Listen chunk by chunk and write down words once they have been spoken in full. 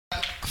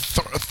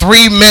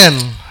three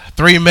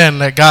men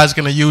that God's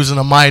going to use in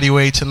a mighty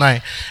way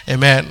tonight.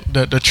 Amen.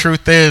 The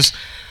truth is,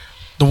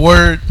 the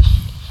word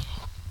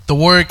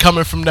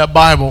coming from that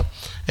Bible,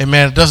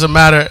 amen, it doesn't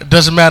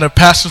matter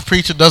pastors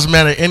preach it, doesn't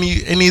matter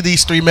any of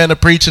these three men are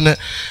preaching it.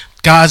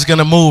 God's going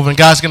to move, and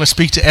God's going to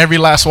speak to every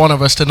last one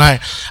of us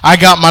tonight. I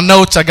got my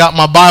notes, I got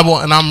my Bible,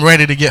 and I'm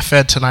ready to get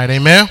fed tonight.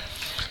 Amen.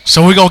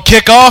 So we're going to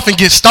kick off and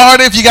get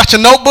started. If you got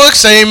your notebooks,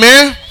 say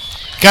amen.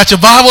 Got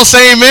your Bible,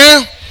 say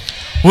amen.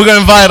 We're going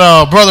to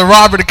invite Brother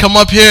Robert to come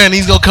up here, and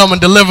he's going to come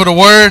and deliver the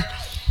word.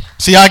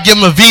 See, I give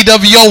him a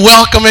VWO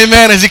welcome,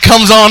 amen, as he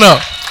comes on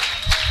up.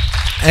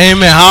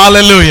 Amen.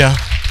 Hallelujah.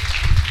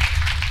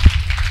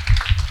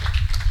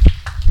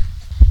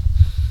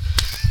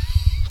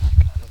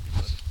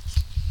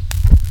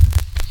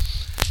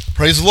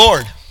 Praise the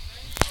Lord.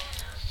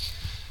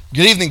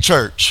 Good evening,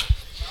 church.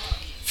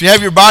 If you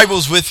have your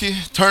Bibles with you,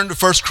 turn to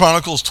 1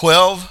 Chronicles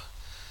 12.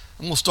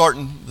 I'm going to start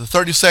in the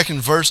 32nd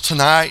verse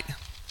tonight.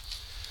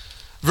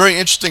 Very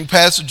interesting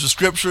passage of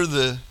Scripture.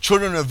 The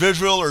children of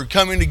Israel are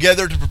coming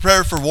together to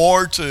prepare for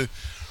war to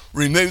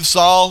remove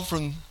Saul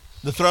from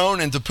the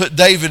throne and to put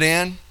David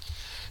in.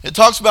 It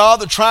talks about all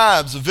the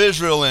tribes of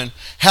Israel and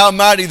how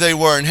mighty they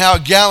were and how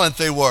gallant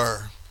they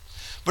were.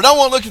 But I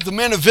want to look at the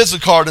men of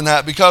Issachar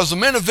tonight, because the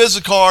men of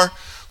Issachar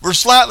were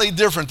slightly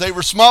different. They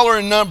were smaller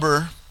in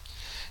number.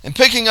 And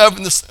picking up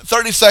in the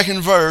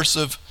 32nd verse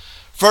of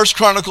 1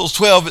 Chronicles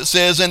 12, it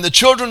says, "And the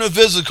children of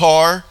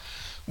Issachar,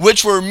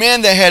 which were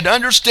men that had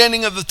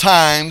understanding of the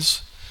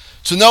times,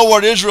 to know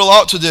what Israel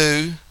ought to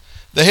do,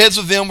 the heads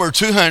of them were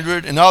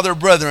 200, and all their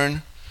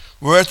brethren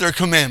were at their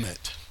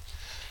commandment."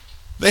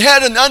 They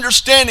had an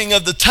understanding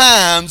of the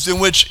times in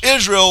which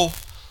Israel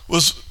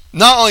was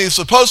not only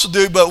supposed to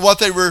do, but what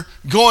they were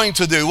going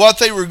to do, what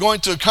they were going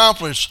to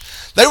accomplish.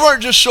 They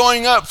weren't just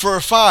showing up for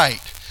a fight.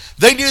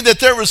 They knew that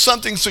there was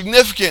something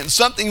significant,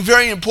 something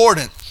very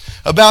important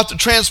about to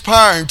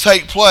transpire and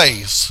take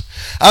place.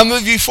 I'll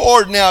move you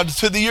forward now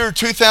to the year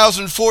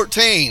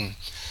 2014.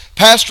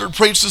 Pastor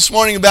preached this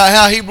morning about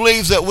how he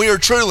believes that we are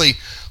truly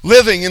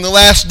living in the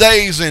last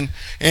days, and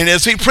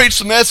as he preached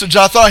the message,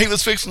 I thought he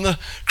was fixing to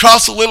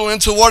cross a little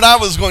into what I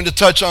was going to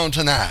touch on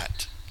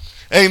tonight.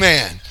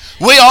 Amen.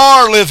 We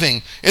are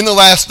living in the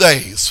last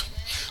days.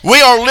 We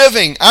are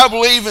living, I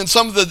believe, in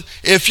some of the,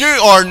 if you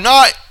are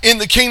not in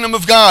the kingdom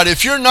of God,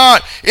 if you're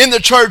not in the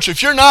church,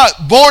 if you're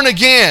not born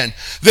again,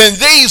 then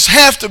these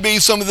have to be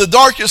some of the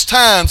darkest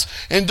times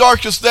and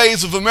darkest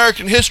days of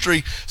American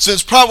history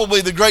since probably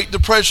the Great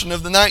Depression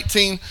of the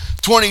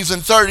 1920s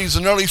and 30s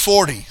and early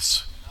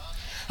 40s.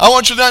 I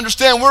want you to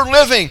understand we're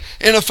living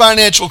in a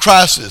financial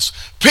crisis.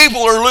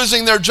 People are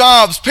losing their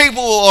jobs.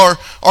 People are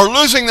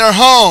losing their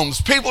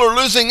homes. People are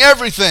losing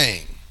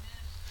everything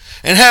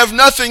and have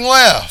nothing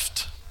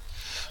left.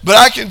 But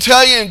I can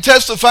tell you and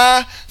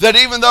testify that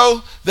even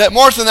though that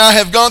Martha and I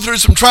have gone through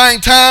some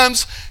trying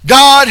times,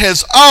 God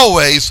has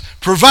always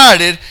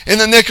provided in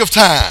the nick of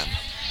time.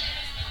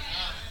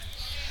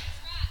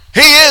 He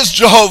is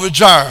Jehovah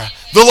Jireh,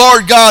 the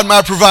Lord God,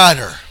 my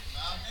provider.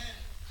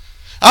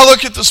 I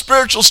look at the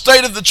spiritual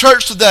state of the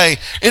church today,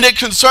 and it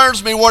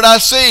concerns me what I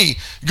see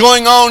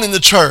going on in the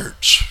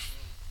church.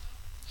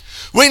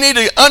 We need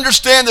to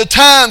understand the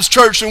times,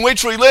 church, in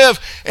which we live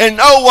and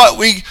know what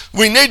we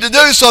need to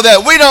do so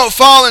that we don't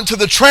fall into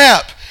the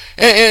trap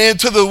and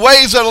into the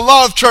ways that a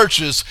lot of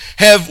churches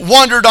have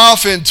wandered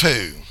off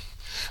into.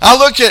 I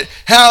look at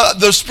how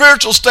the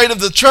spiritual state of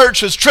the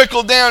church has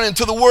trickled down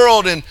into the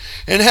world, and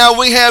how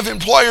we have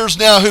employers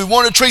now who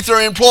want to treat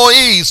their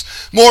employees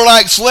more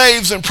like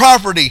slaves and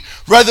property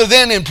rather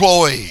than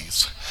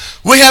employees.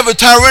 We have a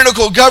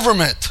tyrannical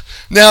government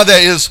now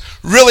that is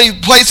really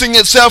placing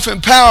itself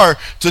in power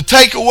to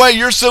take away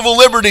your civil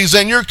liberties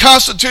and your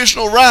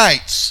constitutional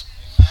rights.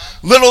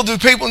 Little do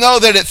people know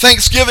that at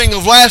Thanksgiving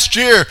of last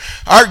year,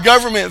 our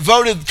government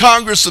voted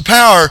Congress the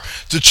power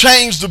to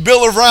change the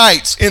Bill of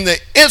Rights in the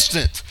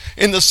instant,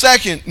 in the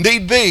second,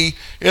 need be,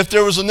 if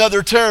there was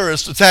another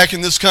terrorist attack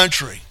in this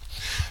country.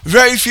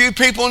 Very few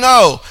people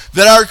know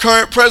that our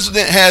current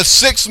president has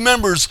 6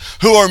 members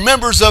who are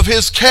members of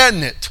his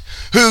cabinet,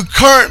 who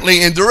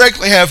currently and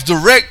directly have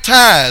direct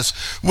ties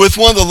with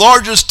one of the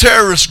largest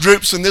terrorist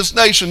groups in this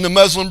nation, the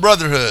Muslim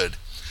Brotherhood.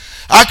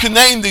 I could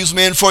name these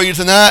men for you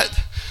tonight,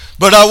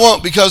 but I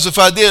won't, because if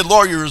I did,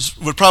 lawyers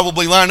would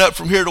probably line up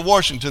from here to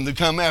Washington to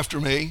come after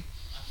me.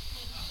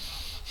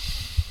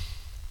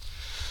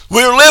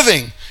 We're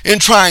living in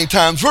trying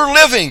times. We're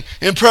living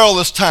in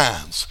perilous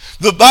times.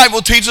 The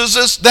Bible teaches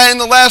us that in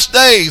the last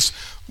days,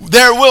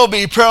 there will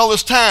be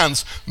perilous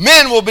times.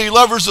 Men will be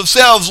lovers of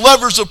selves,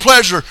 lovers of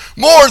pleasure,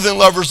 more than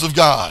lovers of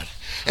God.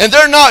 And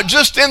they're not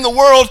just in the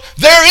world,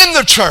 they're in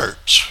the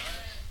church.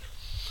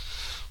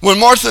 When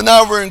Martha and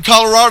I were in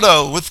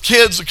Colorado with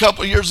kids a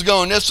couple of years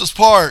ago in Estes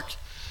Park,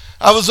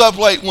 I was up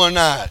late one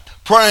night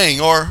praying,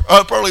 or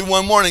up early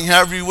one morning,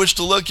 however you wish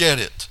to look at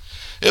it.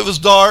 It was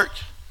dark,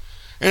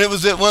 and it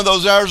was at one of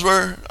those hours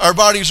where our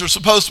bodies are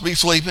supposed to be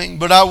sleeping,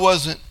 but I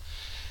wasn't.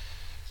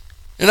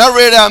 And I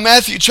read out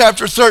Matthew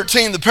chapter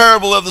 13, the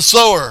parable of the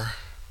sower.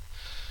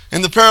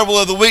 in the parable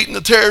of the wheat and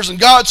the tares, and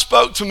God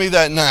spoke to me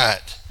that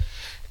night.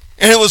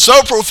 And it was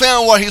so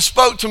profound what he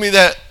spoke to me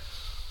that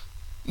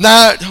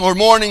night or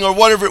morning or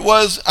whatever it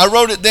was. I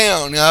wrote it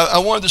down. I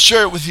wanted to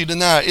share it with you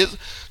tonight.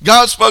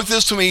 God spoke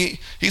this to me.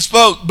 He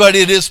spoke, but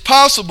it is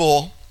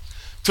possible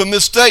to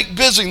mistake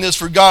busyness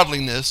for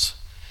godliness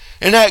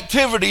and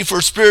activity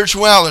for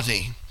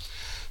spirituality.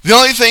 The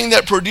only thing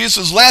that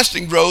produces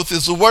lasting growth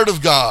is the Word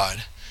of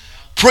God.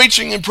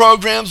 Preaching and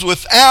programs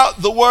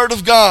without the Word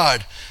of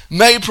God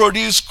may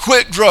produce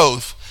quick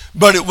growth,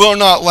 but it will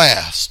not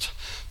last.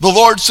 The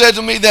Lord said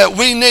to me that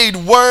we need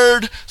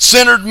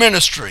Word-centered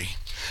ministry,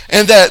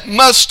 and that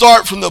must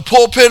start from the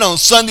pulpit on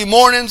Sunday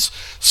mornings,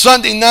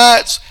 Sunday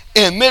nights,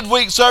 and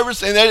midweek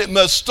service, and that it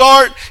must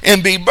start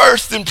and be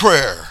birthed in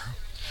prayer.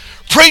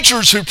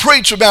 Preachers who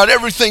preach about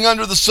everything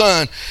under the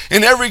sun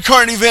and every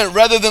current event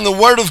rather than the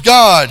Word of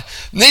God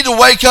need to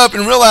wake up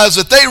and realize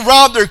that they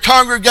rob their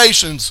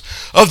congregations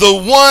of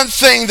the one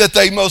thing that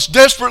they most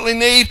desperately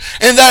need,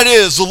 and that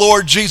is the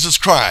Lord Jesus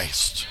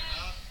Christ.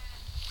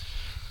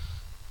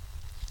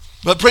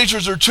 But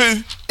preachers are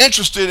too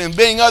interested in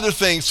being other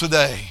things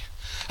today.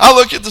 I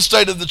look at the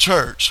state of the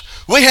church.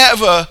 We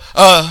have a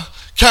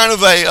kind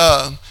of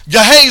a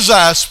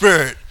Gehazi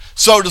spirit,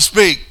 so to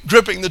speak,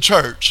 gripping the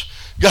church.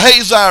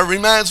 Gehazi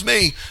reminds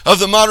me of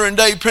the modern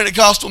day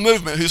Pentecostal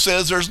movement who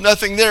says there's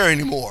nothing there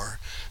anymore.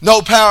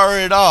 No power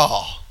at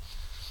all.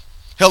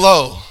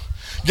 Hello.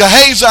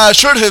 Gehazi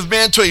should have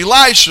been to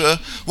Elisha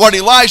what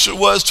Elisha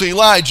was to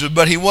Elijah,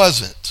 but he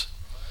wasn't.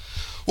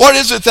 What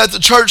is it that the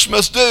church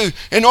must do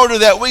in order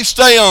that we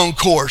stay on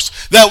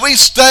course, that we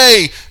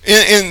stay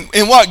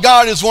in what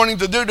God is wanting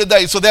to do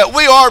today, so that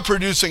we are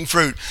producing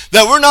fruit,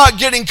 that we're not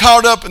getting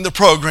caught up in the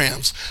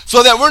programs,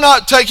 so that we're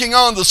not taking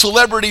on the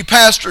celebrity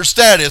pastor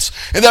status,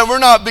 and that we're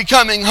not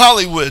becoming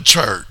Hollywood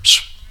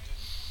church?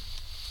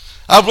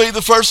 I believe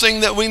the first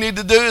thing that we need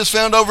to do is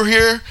found over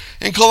here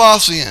in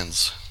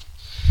Colossians.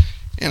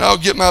 And I'll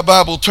get my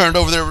Bible turned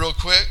over there real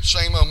quick.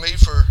 Shame on me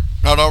for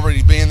not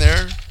already being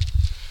there.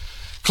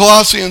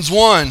 Colossians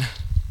 1,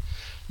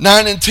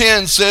 9 and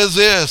 10 says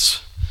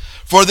this: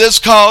 For this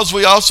cause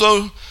we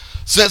also,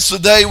 since the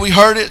day we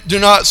heard it, do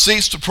not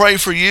cease to pray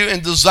for you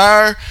and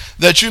desire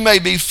that you may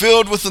be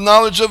filled with the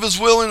knowledge of his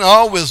will in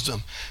all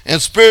wisdom and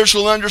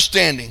spiritual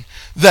understanding,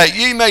 that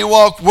ye may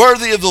walk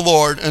worthy of the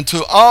Lord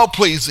unto all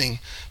pleasing,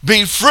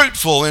 be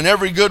fruitful in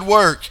every good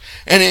work,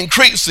 and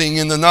increasing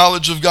in the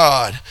knowledge of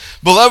God.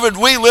 Beloved,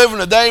 we live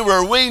in a day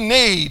where we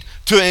need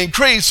to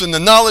increase in the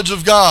knowledge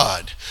of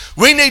God.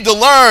 We need to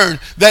learn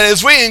that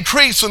as we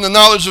increase in the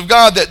knowledge of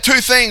God, that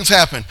two things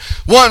happen.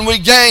 One, we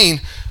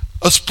gain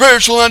a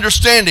spiritual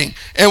understanding,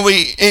 and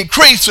we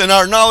increase in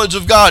our knowledge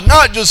of God,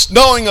 not just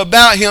knowing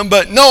about him,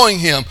 but knowing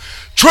him.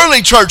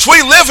 Truly, church,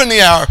 we live in the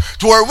hour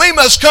to where we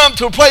must come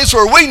to a place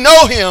where we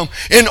know him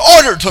in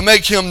order to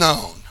make him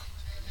known.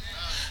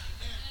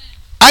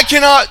 I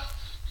cannot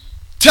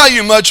tell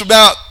you much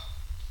about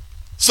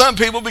some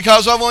people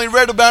because I've only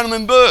read about them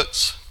in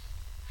books.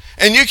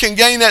 And you can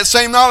gain that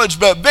same knowledge,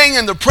 but being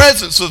in the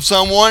presence of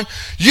someone,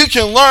 you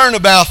can learn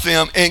about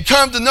them and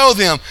come to know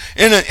them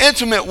in an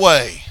intimate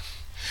way.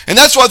 And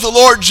that's what the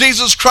Lord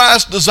Jesus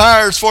Christ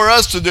desires for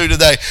us to do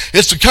today,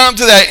 is to come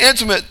to that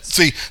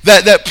intimacy,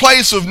 that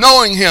place of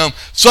knowing him,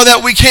 so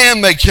that we can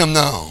make him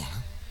known.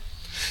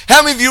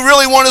 How many of you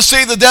really want to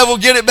see the devil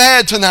get it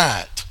bad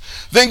tonight?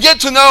 Then get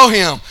to know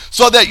him,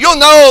 so that you'll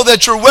know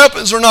that your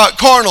weapons are not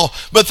carnal,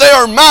 but they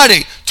are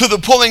mighty to the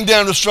pulling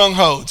down of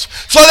strongholds.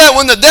 So that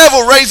when the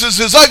devil raises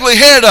his ugly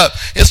head up,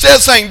 instead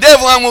of saying,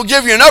 devil, I'm going to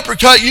give you an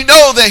uppercut, you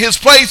know that his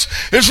place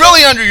is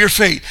really under your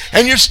feet.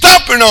 And you're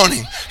stomping on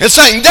him and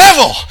saying,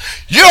 devil,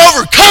 you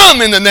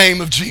overcome in the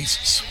name of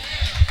Jesus.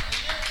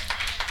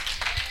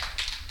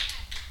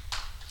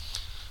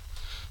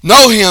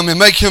 Know him and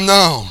make him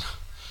known.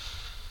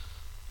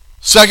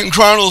 2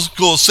 Chronicles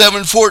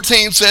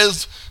 7:14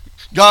 says,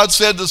 God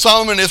said to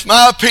Solomon, if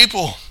my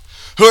people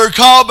who are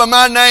called by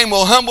my name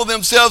will humble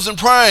themselves and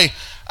pray,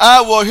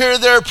 I will hear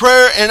their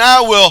prayer and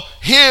I will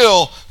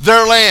heal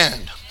their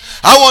land.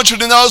 I want you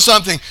to know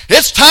something.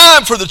 It's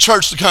time for the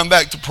church to come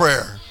back to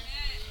prayer.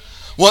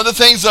 One of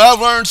the things that I've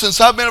learned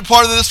since I've been a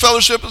part of this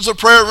fellowship is a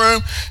prayer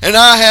room, and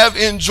I have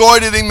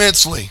enjoyed it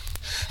immensely.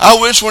 I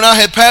wish when I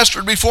had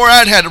pastored before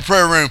I'd had a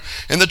prayer room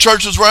in the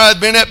churches where I'd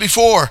been at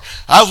before.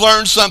 I've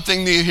learned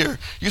something new here.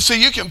 You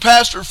see, you can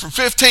pastor for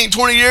 15,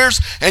 20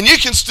 years and you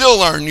can still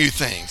learn new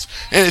things.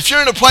 And if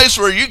you're in a place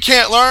where you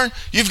can't learn,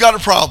 you've got a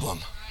problem.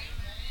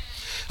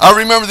 I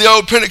remember the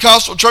old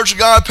Pentecostal Church of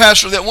God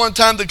pastor that one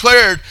time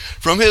declared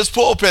from his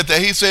pulpit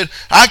that he said,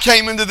 I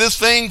came into this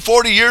thing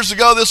 40 years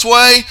ago this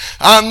way.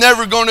 I'm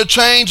never going to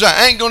change.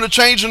 I ain't going to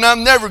change, and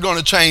I'm never going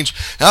to change.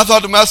 And I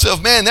thought to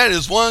myself, man, that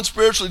is one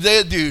spiritually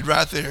dead dude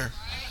right there.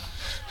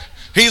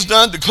 He's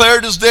done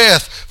declared his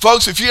death.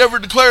 Folks, if you ever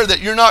declare that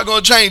you're not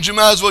going to change, you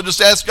might as well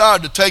just ask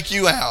God to take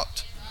you out.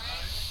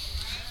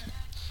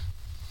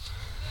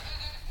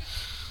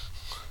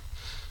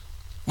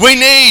 We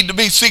need to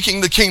be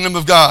seeking the kingdom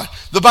of God.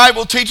 The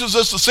Bible teaches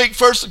us to seek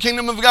first the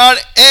kingdom of God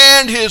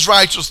and his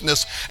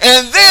righteousness,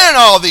 and then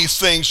all these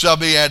things shall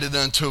be added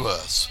unto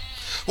us.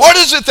 What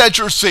is it that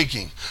you're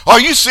seeking? Are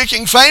you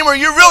seeking fame, or are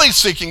you really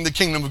seeking the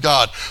kingdom of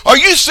God? Are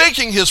you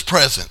seeking his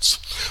presence?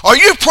 Are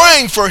you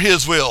praying for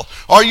his will?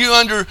 Are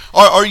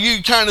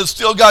you kind of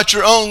still got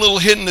your own little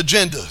hidden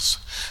agendas?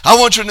 I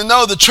want you to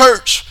know the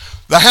church,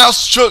 the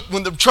house shook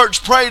when the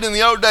church prayed in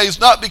the old days,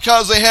 not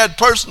because they had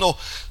personal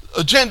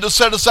agenda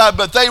set aside,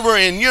 but they were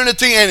in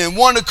unity and in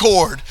one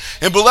accord.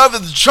 And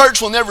beloved, the church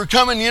will never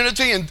come in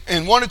unity and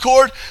in one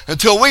accord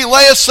until we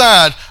lay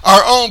aside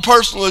our own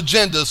personal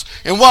agendas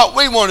and what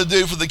we want to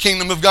do for the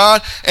kingdom of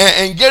God,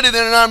 and get it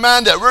in our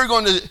mind that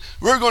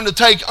we're going to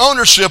take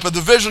ownership of the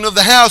vision of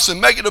the house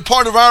and make it a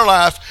part of our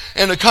life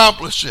and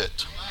accomplish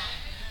it.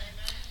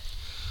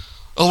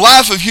 A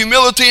life of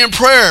humility and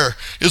prayer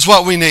is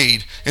what we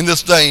need in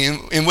this day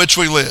in which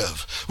we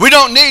live. We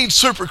don't need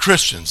super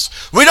Christians.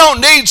 We don't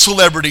need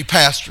celebrity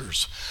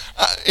pastors.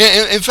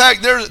 In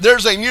fact,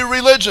 there's a new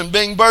religion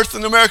being birthed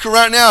in America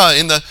right now.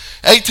 In the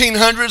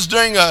 1800s,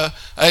 during a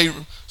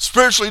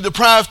spiritually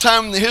deprived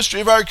time in the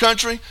history of our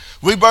country,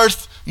 we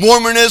birthed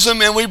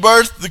Mormonism, and we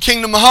birthed the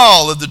Kingdom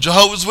Hall of the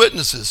Jehovah's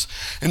Witnesses.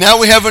 And now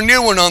we have a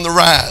new one on the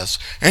rise,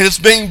 and it's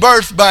being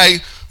birthed by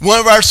one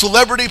of our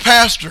celebrity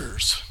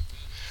pastors.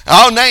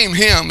 I'll name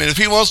him, and if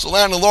he wants to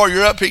line a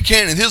lawyer up, he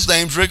can, and his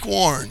name's Rick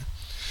Warren.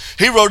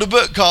 He wrote a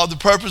book called The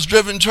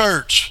Purpose-Driven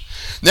Church.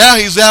 Now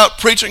he's out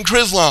preaching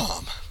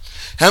Chrislam.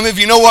 How many of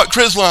you know what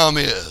Chrislam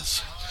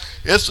is?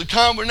 It's a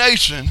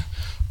combination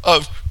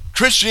of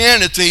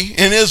Christianity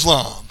and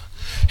Islam.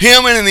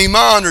 Him and an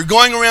imam are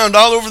going around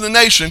all over the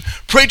nation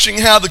preaching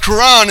how the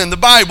Quran and the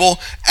Bible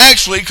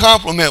actually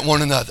complement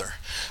one another.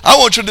 I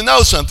want you to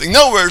know something.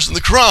 Nowhere in the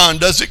Quran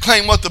does it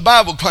claim what the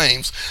Bible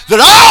claims,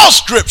 that all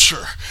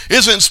Scripture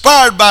is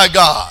inspired by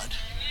God.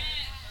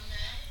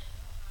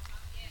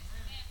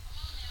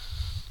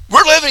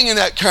 We're living in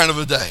that kind of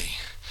a day.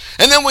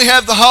 And then we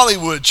have the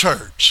Hollywood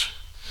church.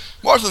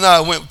 Martha and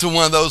I went to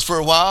one of those for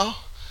a while.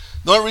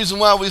 The only reason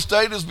why we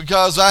stayed is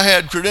because I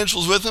had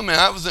credentials with them and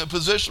I was in a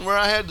position where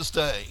I had to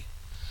stay.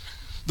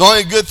 The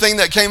only good thing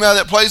that came out of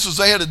that place was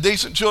they had a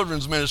decent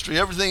children's ministry.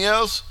 Everything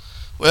else,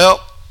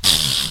 well,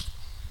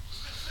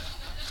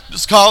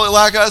 just call it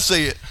like I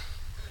see it.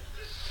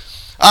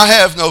 I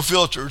have no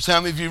filters. How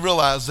many of you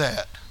realize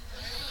that?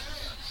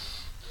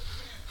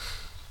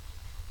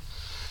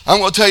 I'm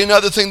going to tell you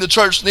another thing the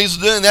church needs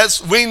to do, and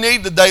that's we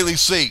need to daily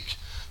seek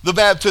the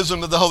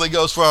baptism of the Holy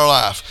Ghost for our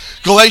life.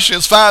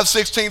 Galatians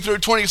 5:16 through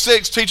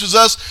 26 teaches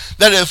us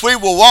that if we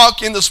will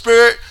walk in the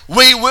Spirit,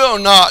 we will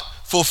not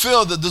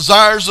fulfill the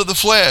desires of the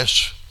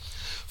flesh.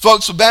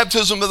 Folks, the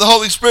baptism of the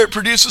Holy Spirit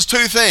produces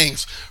two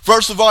things.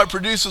 First of all, it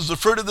produces the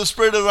fruit of the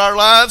Spirit of our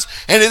lives,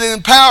 and it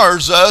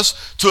empowers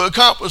us to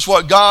accomplish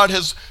what God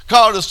has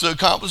called us to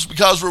accomplish,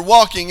 because we're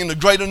walking in the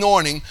great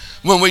anointing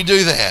when we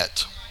do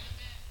that.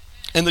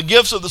 And the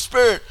gifts of the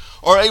Spirit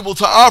are able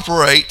to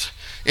operate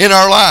in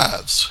our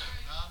lives.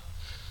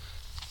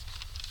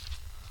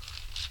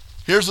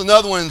 Here's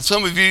another one.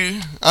 Some of you,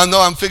 I know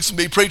I'm fixing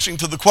to be preaching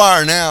to the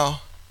choir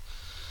now.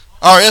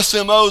 Our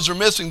SMOs are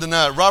missing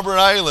tonight. Robert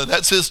Ayala,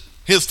 that's his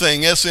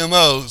thing,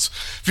 SMOs.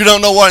 If you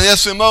don't know what an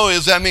SMO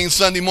is, that means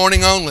Sunday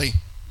morning only.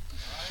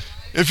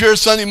 If you're a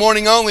Sunday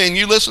morning only and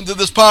you listen to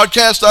this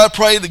podcast, I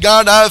pray to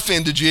God I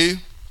offended you.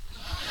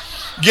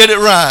 Get it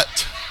right.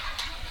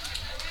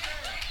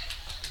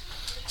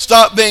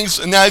 Stop being,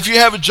 now if you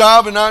have a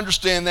job, and I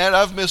understand that,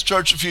 I've missed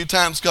church a few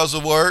times because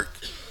of work.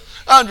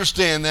 I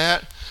understand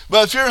that.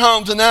 But if you're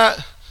home tonight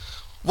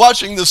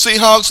watching the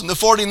Seahawks and the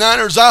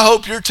 49ers, I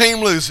hope your team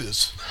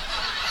loses.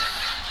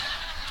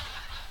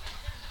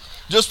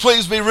 Just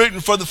please be rooting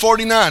for the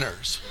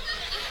 49ers.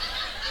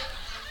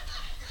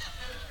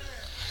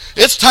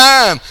 It's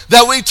time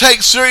that we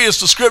take serious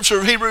the scripture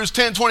of Hebrews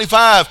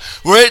 10:25,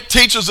 where it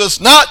teaches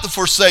us not to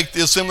forsake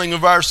the assembling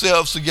of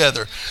ourselves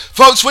together.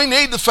 Folks, we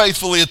need to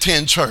faithfully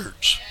attend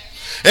church.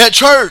 At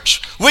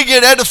church, we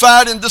get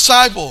edified and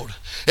discipled.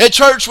 At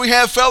church, we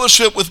have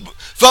fellowship with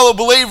fellow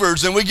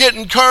believers, and we get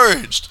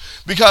encouraged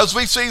because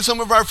we see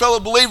some of our fellow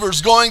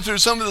believers going through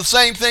some of the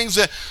same things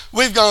that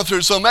we've gone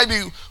through. So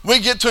maybe we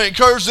get to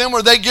encourage them,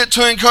 or they get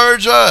to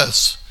encourage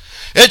us.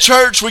 At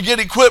church, we get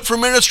equipped for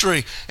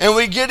ministry, and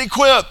we get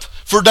equipped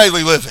for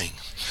daily living.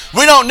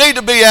 We don't need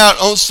to be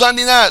out on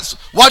Sunday nights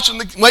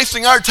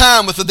wasting our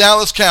time with the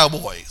Dallas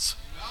Cowboys.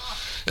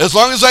 As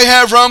long as they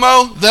have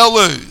Romo, they'll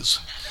lose.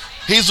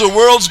 He's the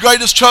world's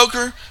greatest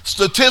choker.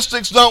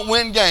 Statistics don't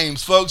win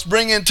games, folks.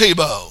 Bring in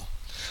Tebow.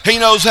 He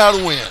knows how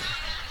to win.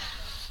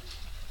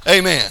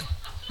 Amen.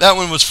 That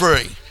one was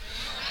free.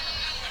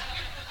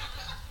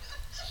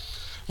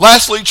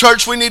 Lastly,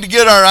 church, we need to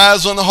get our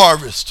eyes on the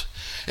harvest.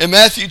 In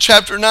Matthew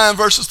chapter 9,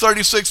 verses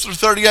 36 through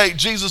 38,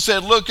 Jesus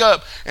said, look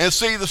up and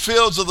see the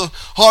fields of the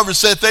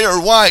harvest, that they are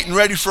white and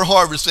ready for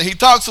harvest. And he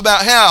talks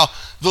about how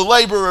the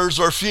laborers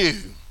are few.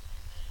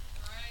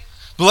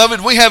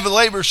 Beloved, we have a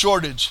labor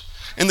shortage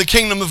in the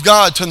kingdom of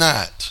God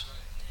tonight.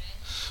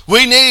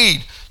 We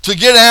need to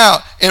get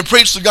out and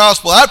preach the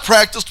gospel. I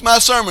practiced my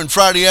sermon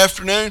Friday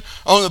afternoon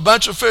on a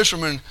bunch of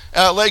fishermen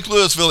out at Lake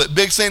Louisville at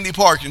Big Sandy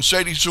Park in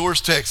Shady Shores,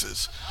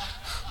 Texas.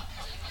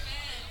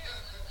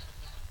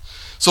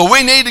 So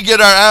we need to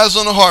get our eyes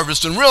on the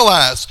harvest and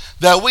realize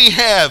that we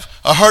have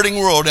a hurting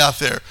world out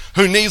there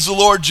who needs the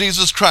Lord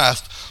Jesus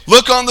Christ.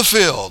 Look on the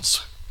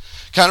fields.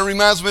 Kind of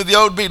reminds me of the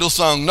old Beatles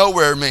song,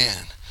 Nowhere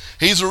Man.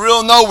 He's a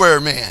real nowhere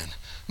man,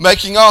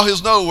 making all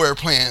his nowhere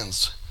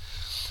plans.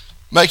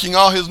 Making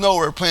all his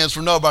nowhere plans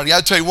for nobody.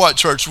 I tell you what,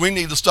 church, we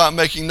need to stop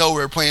making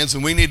nowhere plans,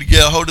 and we need to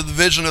get a hold of the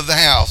vision of the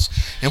house,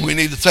 and we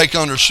need to take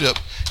ownership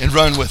and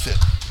run with it.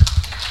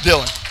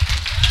 Dylan.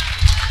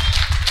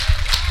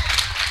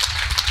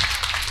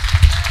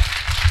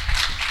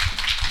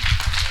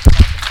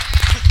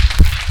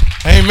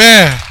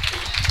 Amen.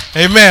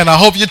 Amen. I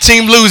hope your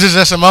team loses,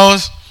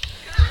 SMOs.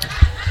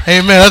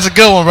 Amen. That's a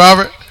good one,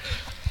 Robert.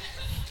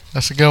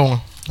 That's a good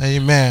one.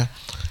 Amen.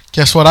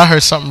 Guess what? I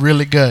heard something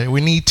really good.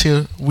 We need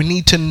to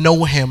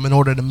know him in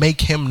order to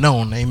make him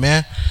known.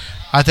 Amen.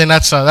 I think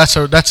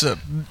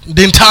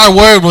the entire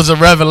word was a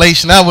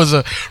revelation. That was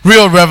a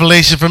real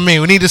revelation for me.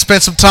 We need to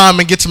spend some time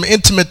and get some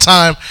intimate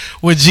time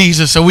with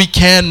Jesus so we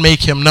can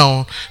make him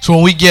known. So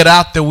when we get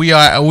out there, we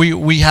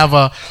have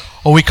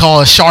what we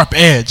call a sharp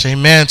edge.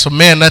 Amen. So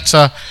that's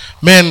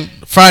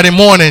Friday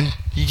morning,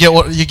 you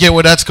get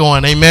where that's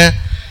going. Amen.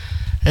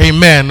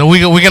 Amen. We're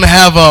going to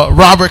have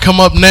Robert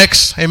come up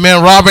next.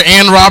 Amen. Robert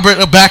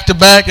are back to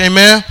back.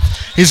 Amen.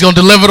 He's going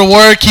to deliver the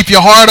word. Keep your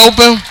heart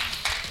open.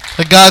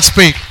 Let God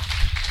speak.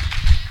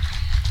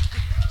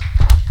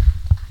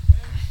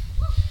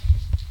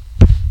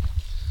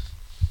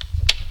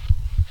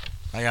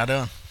 How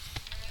y'all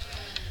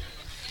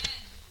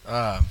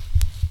doing?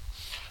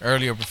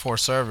 Earlier before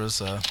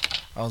service, I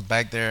was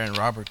back there and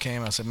Robert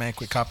came. I said, man,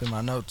 quit copying my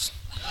notes.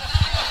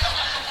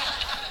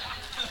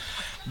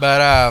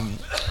 But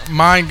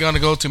mine going to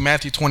go to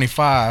Matthew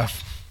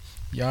 25.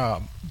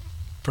 Y'all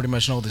pretty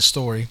much know this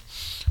story.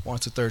 1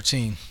 to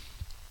 13.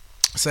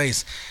 It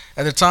says,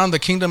 at the time the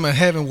kingdom of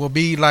heaven will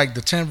be like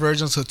the 10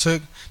 virgins who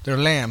took their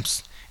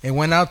lamps and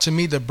went out to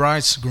meet the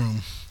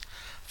bridegroom.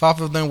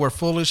 5 of them were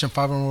foolish and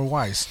 5 of them were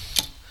wise.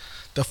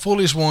 The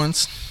foolish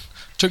ones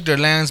took their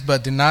lamps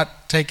but did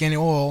not take any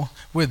oil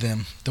with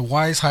them. The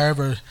wise,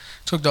 however,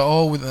 took the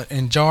oil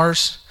in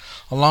jars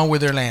along with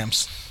their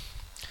lamps.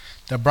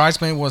 The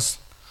bridesmaid was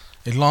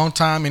a long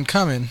time in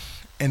coming,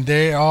 and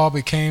they all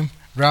became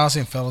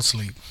drowsy and fell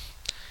asleep.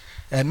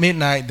 At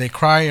midnight they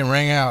cried and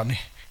rang out,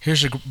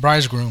 here's the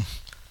bridegroom,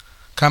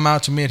 come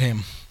out to meet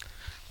him.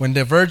 When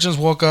the virgins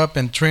woke up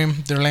and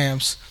trimmed their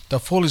lamps, the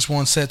foolish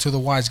one said to the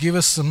wise, give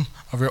us some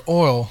of your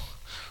oil,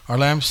 our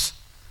lamps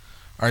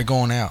are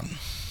going out.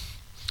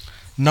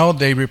 No,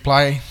 they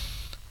replied,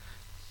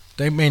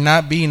 they may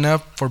not be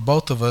enough for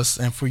both of us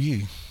and for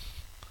you.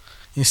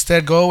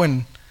 Instead, go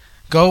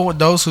with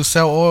those who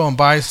sell oil and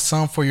buy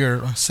some for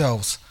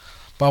yourselves.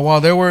 But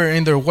while they were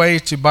in their way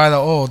to buy the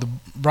oil, the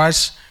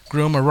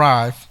bridegroom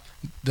arrived.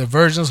 The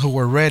virgins who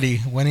were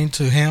ready went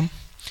into him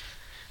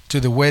to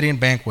the wedding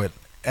banquet,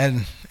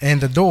 and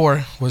the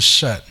door was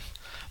shut.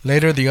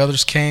 Later the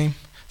others came.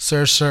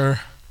 Sir,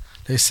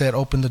 they said,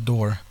 open the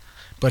door.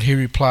 But he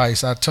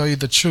replies, I tell you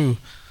the truth,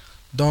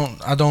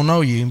 I don't know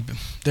you.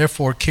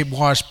 Therefore keep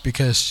watch,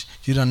 because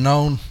you do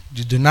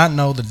not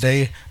know the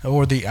day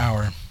or the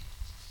hour.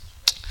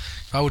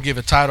 If I would give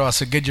a title, I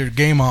said, get your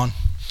game on.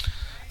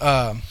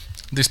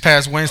 This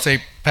past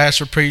Wednesday,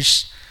 Pastor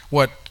preached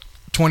what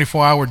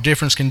 24-hour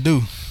difference can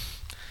do.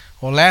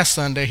 Well, last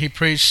Sunday, he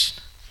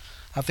preached,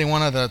 I think,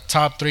 one of the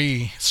top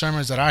 3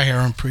 sermons that I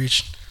hear him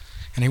preach.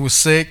 And he was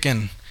sick,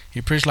 and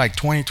he preached like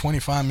 20,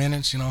 25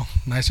 minutes,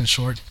 nice and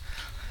short.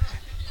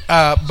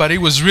 But he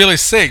was really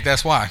sick,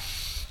 that's why.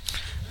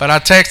 But I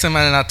text him,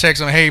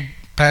 hey,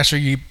 Pastor,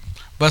 you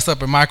bust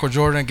up at Michael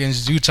Jordan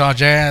against Utah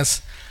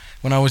Jazz.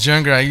 When I was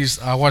younger,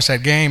 I watched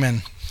that game,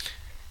 and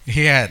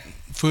he had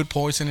food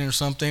poisoning or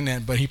something,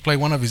 but he played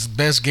one of his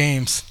best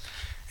games.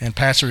 And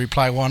Pastor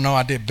replied, well, no,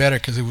 I did better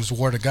because it was the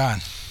Word of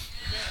God.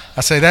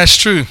 I say, that's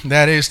true.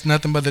 That is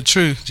nothing but the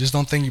truth. Just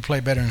don't think you play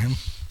better than him.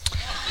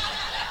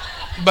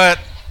 But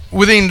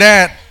within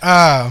that,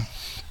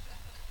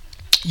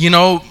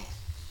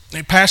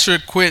 Pastor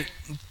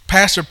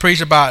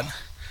preached about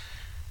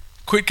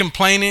quit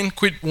complaining,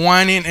 quit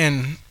whining,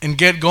 and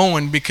get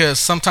going, because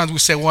sometimes we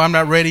say, well, I'm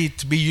not ready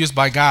to be used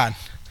by God.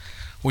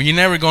 Well, you're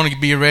never going to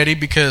be ready,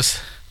 because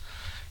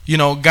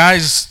God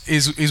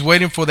is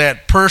waiting for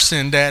that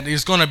person that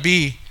is going to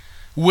be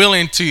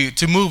willing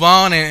to move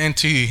on and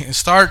to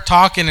start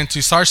talking and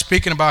to start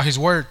speaking about his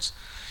words.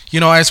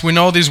 As we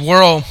know, this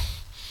world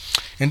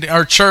and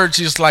our church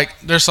is like,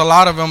 there's a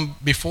lot of them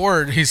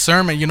before his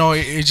sermon,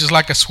 it's just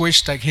like a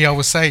switch that he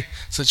always say.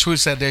 It's a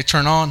switch that they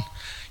turn on.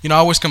 I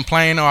always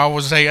complain, or I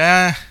always say,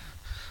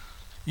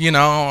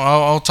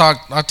 I'll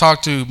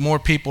talk to more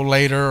people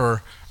later,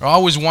 or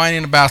always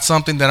whining about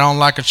something that I don't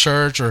like at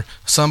church or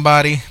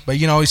somebody. But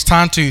it's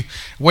time to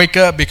wake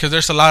up, because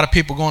there's a lot of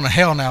people going to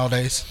hell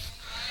nowadays.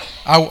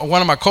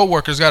 One of my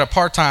coworkers got a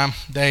part-time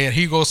day, and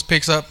he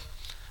picks up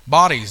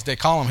bodies. They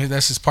call him.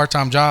 That's his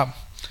part-time job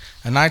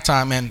at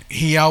nighttime. And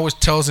he always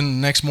tells him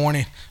the next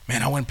morning,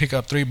 man, I went and pick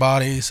up 3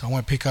 bodies. I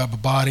went to pick up a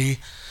body,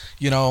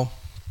 you know.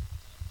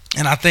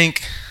 And I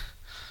think,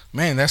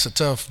 man, that's a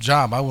tough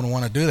job. I wouldn't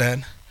want to do that.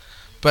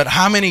 But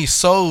how many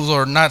souls,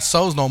 or not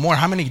souls no more,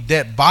 how many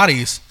dead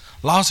bodies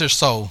lost their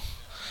soul?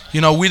 You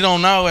know, we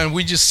don't know, and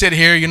we just sit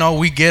here, you know,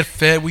 we get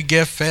fed,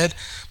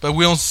 but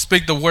we don't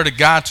speak the word of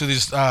God to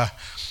this,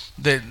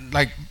 that,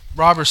 like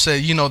Robert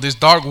said, you know, this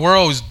dark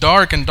world is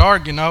dark and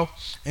dark, you know,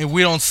 and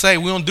we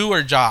don't do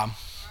our job.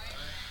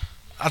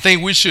 I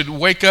think we should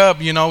wake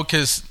up, you know,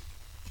 because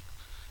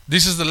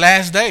this is the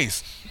last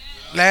days.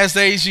 Last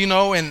days, you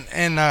know,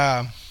 and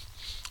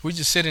we're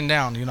just sitting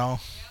down, you know.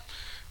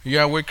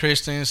 Yeah, we're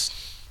Christians.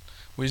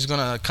 We're just going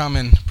to come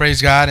and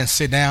praise God and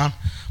sit down.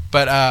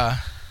 But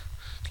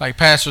like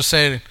Pastor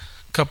said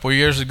a couple of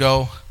years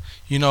ago,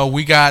 you know,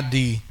 we got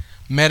the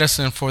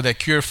medicine for that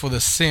cure for the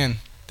sin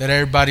that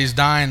everybody's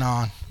dying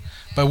on.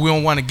 But we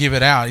don't want to give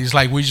it out. It's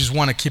like we just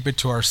want to keep it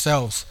to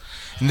ourselves.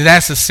 And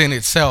that's the sin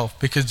itself.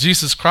 Because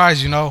Jesus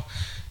Christ, you know,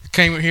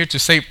 came here to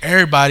save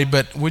everybody,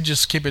 but we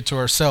just keep it to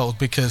ourselves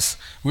because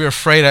we're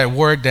afraid at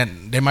work that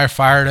they might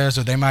fire us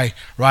or they might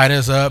write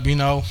us up, you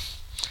know.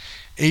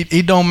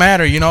 It don't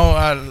matter, you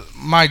know.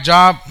 My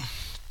job,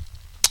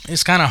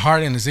 it's kind of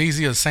hard and it's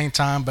easy at the same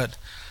time, but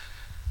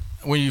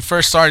when you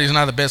first start, it's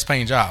not the best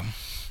paying job.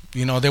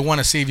 You know, they want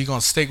to see if you're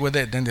going to stick with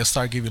it, then they'll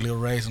start giving you a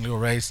little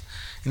raise,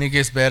 and it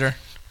gets better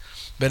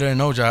than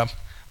no job.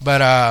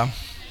 But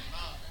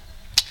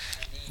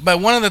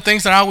one of the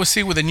things that I always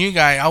see with a new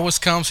guy, always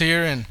comes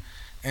here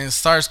and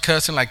starts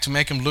cussing like to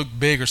make him look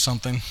big or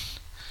something.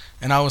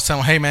 And I always tell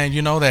him, hey man,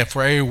 you know that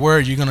for every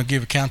word you're going to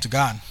give account to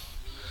God.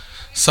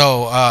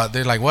 So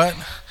they're like, what?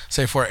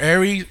 Say, for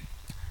every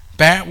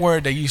bad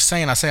word that you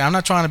say, and I say, I'm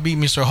not trying to be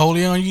Mr.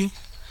 Holy on you,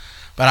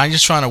 but I'm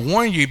just trying to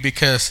warn you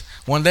because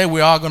one day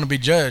we're all going to be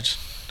judged.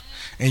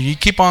 And you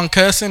keep on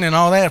cussing and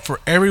all that for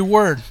every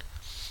word,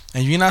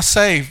 and you're not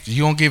saved,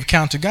 you won't give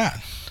account to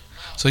God.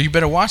 So you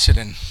better watch it.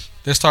 And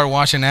they start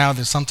watching now.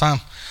 That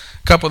sometimes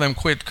a couple of them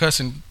quit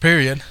cussing,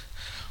 period.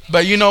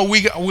 But, you know,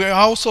 we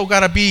also got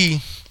to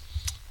be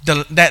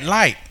that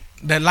light.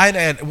 That light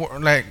at,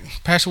 like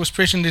Pastor was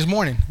preaching this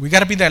morning. We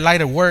got to be that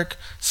light at work,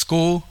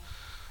 school.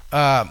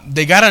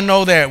 They got to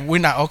know that we're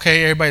not,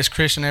 okay, everybody's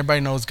Christian. Everybody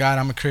knows God.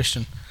 I'm a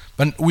Christian.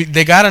 But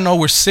they got to know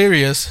we're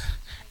serious,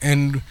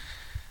 and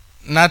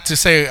not to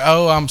say,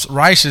 oh, I'm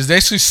righteous.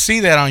 They should see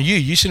that on you.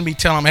 You shouldn't be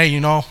telling them, hey,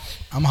 you know,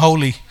 I'm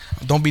holy.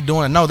 Don't be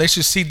doing it. No, they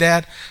should see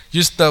that.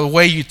 Just the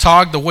way you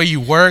talk, the way you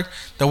work,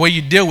 the way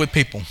you deal with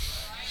people.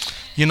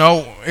 You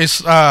know,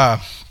 it's I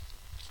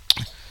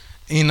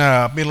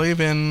believe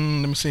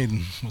in, let me see,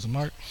 was it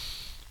Mark?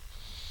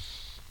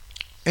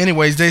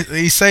 Anyways,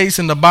 he says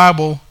in the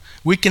Bible,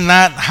 we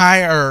cannot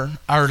hide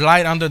our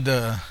light under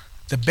the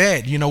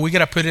bed. You know, we got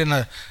to put it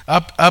in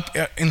up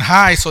and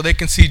high so they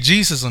can see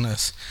Jesus in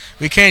us.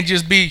 We can't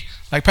just be,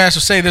 like Pastor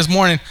said this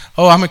morning,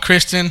 oh, I'm a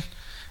Christian,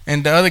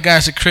 and the other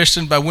guy's a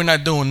Christian, but we're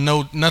not doing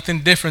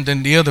nothing different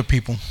than the other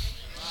people.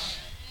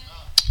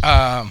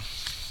 I'm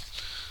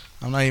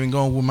not even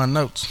going with my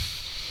notes.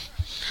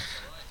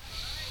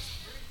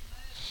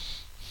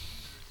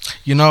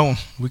 You know,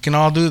 we can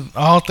all do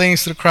all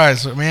things through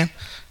Christ, man.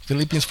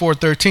 Philippians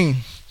 4:13.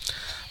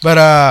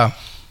 But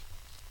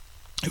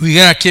we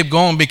gotta keep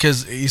going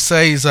because he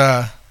says,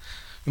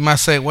 you might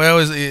say, well,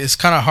 it's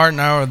kind of hard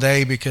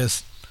nowadays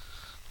because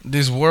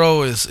this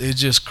world is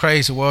just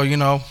crazy. Well, you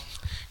know,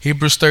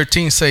 Hebrews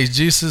 13 says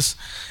Jesus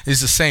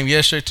is the same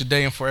yesterday,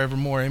 today, and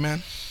forevermore.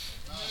 Amen.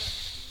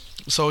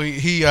 So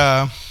he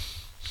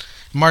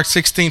Mark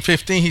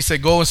 16:15, he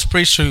said, go and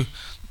preach to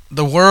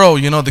the world,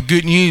 you know, the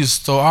good news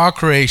to all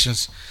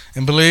creations,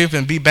 and believe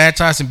and be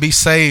baptized and be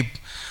saved.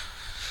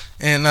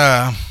 And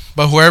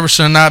but whoever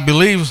shall not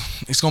believe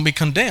is going to be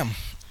condemned.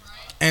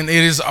 And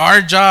it is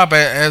our job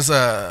as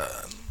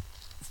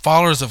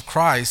followers of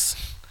Christ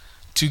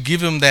to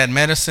give them that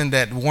medicine,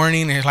 that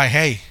warning, and like,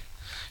 hey,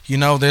 you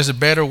know, there's a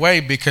better way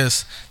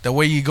because the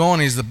way you're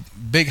going is the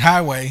big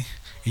highway.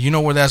 And you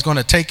know where that's going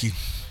to take you.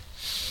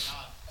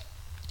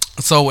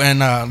 So, and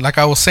like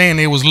I was saying,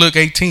 it was Luke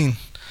 18.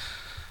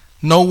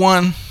 No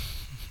one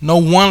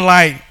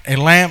light, a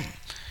lamp.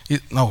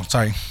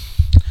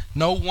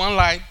 No one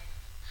light,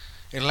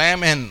 a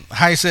lamp, and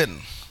hides it.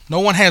 No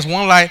one has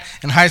one light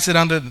and hides it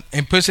under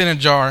and puts it in a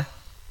jar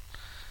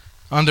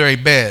under a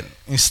bed.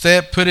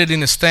 Instead, put it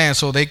in a stand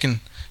so they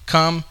can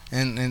come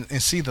and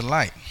see the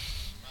light.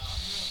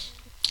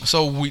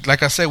 So we,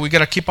 like I said, we got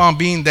to keep on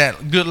being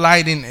that good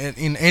light in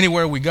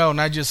anywhere we go,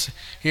 not just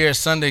here at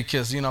Sunday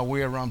because, you know,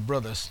 we're around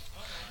brothers.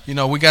 You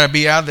know, we got to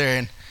be out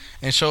there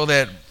and show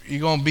that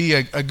you're going to be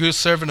a good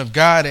servant of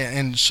God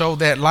and show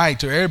that light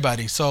to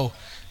everybody so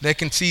they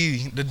can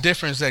see the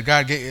difference that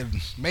God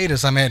made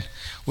us. I mean,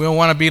 we don't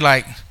want to be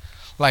like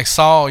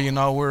Saul, you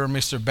know, we're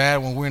Mr.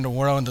 Bad when we're in the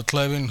world in the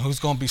club and who's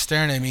going to be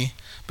staring at me.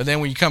 But then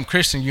when you become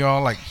Christian, you're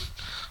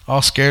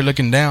all scared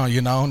looking down,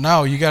 you know.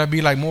 No, you got to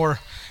be like more,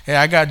 hey,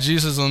 I got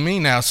Jesus on me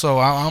now, so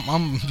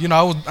I'm you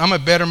know, I'm a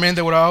better man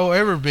than what I've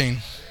ever been,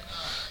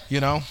 you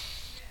know.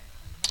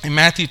 in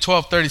Matthew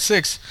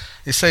 12:36,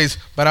 it says,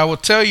 "But I will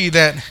tell you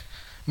that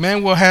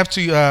men will have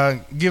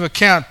to give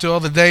account to all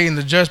the day in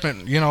the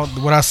judgment." You know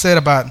what I said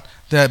about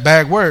the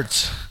bad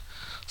words.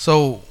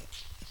 So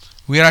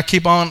we gotta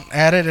keep on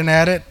at it.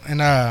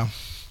 And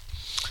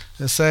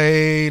let's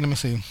say, let me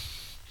see.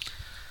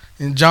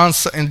 In John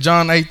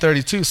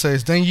 8:32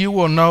 says, "Then you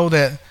will know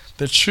that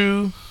the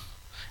truth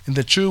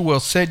will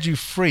set you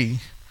free."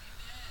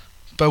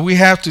 But we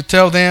have to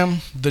tell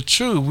them the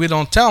truth. We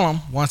don't tell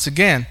them, once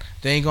again,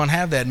 they ain't gonna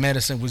have that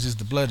medicine, which is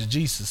the blood of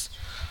Jesus,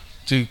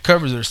 to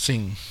cover their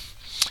sin.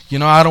 You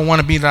know, I don't want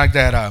to be like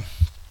that. I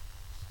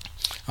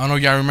don't know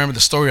if y'all remember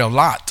the story of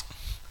Lot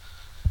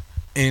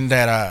in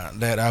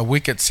that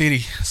wicked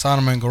city,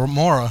 Sodom and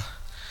Gomorrah,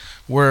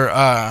 where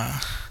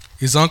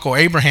his uncle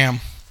Abraham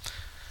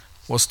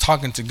was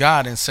talking to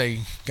God and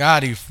say,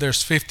 "God, if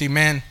there's 50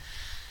 men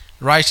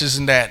righteous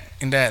in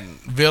that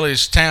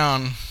village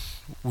town,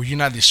 will you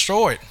not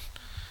destroy it?"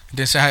 And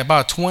they said, "How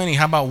about 20?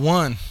 How about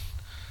one?"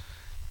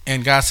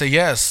 And God said,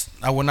 "Yes,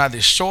 I will not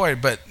destroy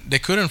it." But they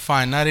couldn't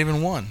find not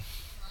even one.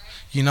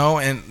 You know,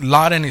 and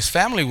Lot and his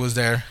family was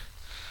there.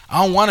 I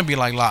don't want to be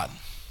like Lot.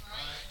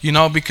 You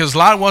know, because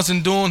Lot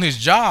wasn't doing his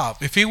job.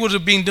 If he would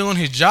have been doing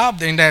his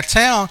job in that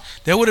town,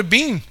 there would have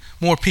been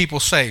more people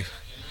saved.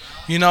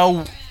 You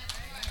know,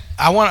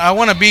 I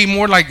want to be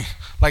more like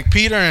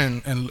Peter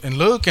and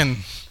Luke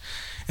and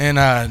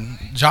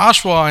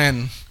Joshua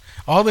and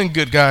all them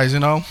good guys. You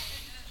know,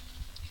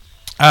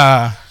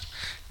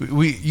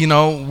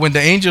 when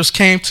the angels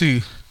came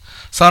to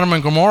Sodom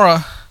and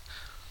Gomorrah,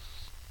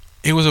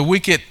 it was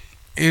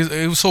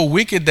it was so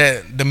wicked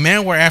that the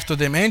men were after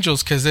them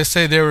angels because they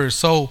say they were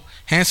so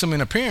handsome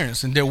in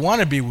appearance and they want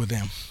to be with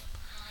them.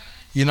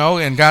 You know,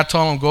 and God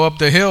told them, "Go up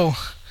the hill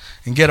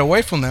and get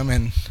away from them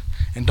and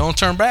don't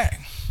turn back."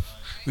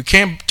 We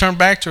can't turn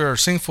back to our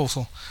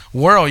sinful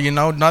world, you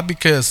know, not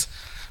because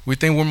we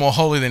think we're more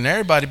holy than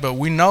everybody, but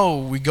we know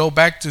we go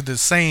back to the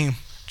same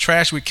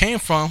trash we came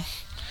from,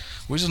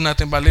 which is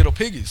nothing but little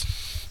piggies.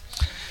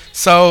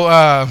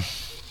 So,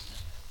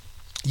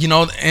 you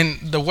know, and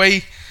the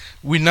way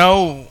we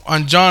know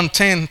on John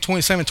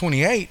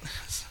 10:27-28,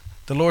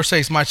 the Lord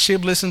says, "My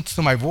sheep listen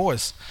to my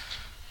voice.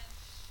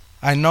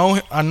 I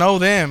know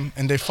them,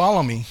 and they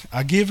follow me.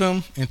 I give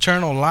them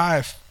eternal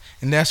life,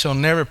 and that shall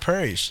never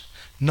perish.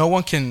 No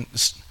one can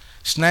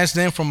snatch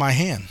them from my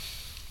hand."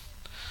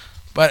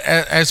 But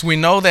as we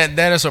know that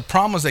is a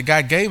promise that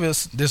God gave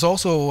us, there's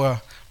also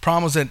a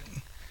promise that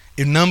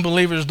if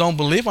non-believers don't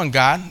believe on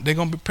God, they're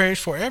going to be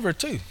perished forever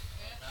too.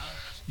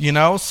 You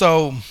know,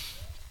 so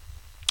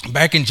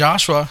back in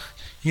Joshua,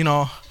 you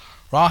know,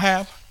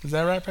 Rahab, is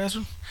that right,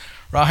 Pastor?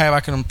 Rahab, I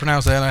can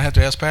pronounce that. I have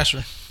to ask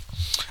Pastor.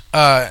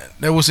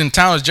 That was in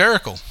town of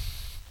Jericho,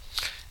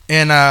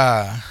 and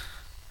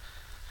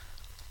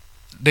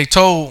they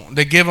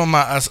give them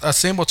a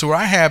symbol to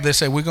Rahab. They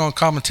say, "We're going to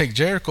come and take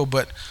Jericho,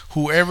 but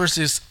whoever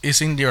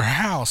is in your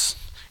house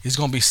is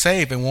going to be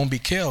saved and won't be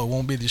killed,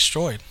 won't be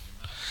destroyed."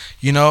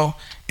 You know,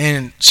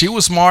 and she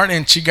was smart,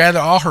 and she gathered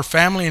all her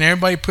family and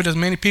everybody, put as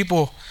many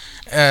people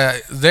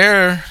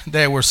there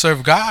that would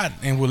serve God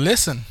and would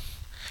listen.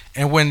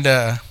 And when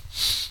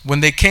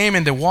they came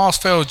and the walls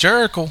fell of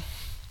Jericho,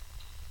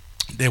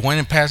 they went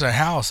and passed our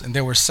house and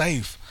they were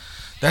safe.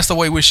 That's the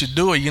way we should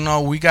do it. You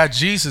know, we got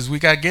Jesus. We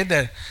got to get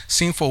that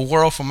sinful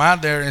world from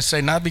out there and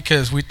say, not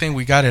because we think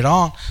we got it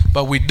on,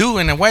 but we do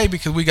in a way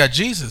because we got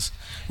Jesus.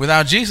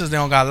 Without Jesus, they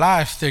don't got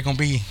life. They're going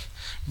to be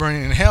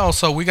burning in hell.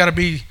 So we got to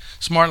be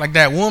smart like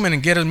that woman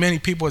and get as many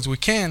people as we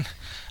can.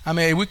 I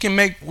mean, if we can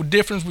make a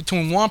difference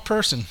between one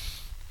person,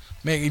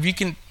 if you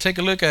can take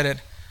a look at it,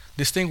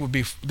 this church would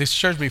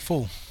be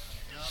full.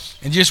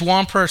 And just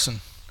one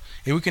person.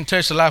 If we can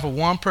touch the life of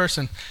one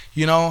person,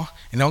 you know,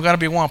 it don't got to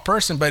be one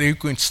person, but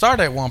if we can start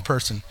at one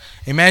person.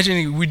 Imagine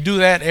if we do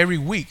that every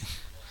week.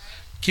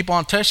 Keep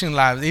on touching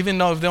lives. Even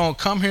though if they don't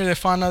come here, they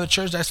find another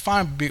church, that's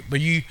fine. But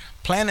you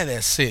planted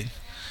that seed.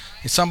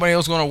 And somebody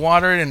else going to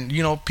water it, and,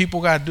 you know,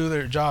 people got to do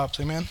their jobs.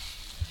 Amen?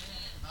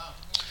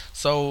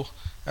 So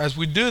as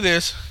we do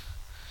this,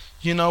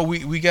 you know,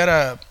 we got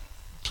to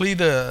plead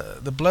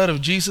the blood of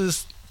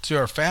Jesus to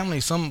our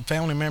family. Some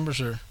family members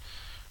are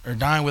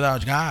dying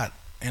without God.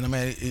 And I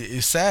mean,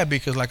 it's sad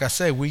because, like I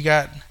said, we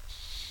got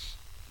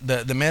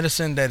the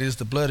medicine that is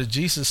the blood of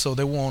Jesus, so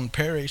they won't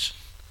perish.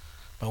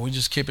 But we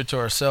just keep it to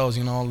ourselves,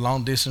 you know,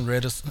 long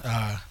distance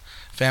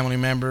family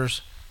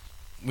members.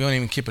 We don't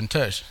even keep in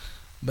touch.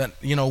 But,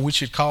 you know, we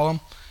should call them,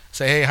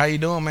 say, "Hey, how you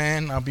doing,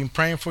 man? I've been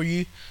praying for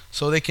you,"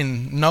 so they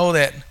can know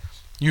that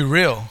you're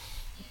real.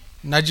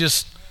 Not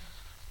just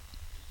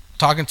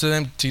talking to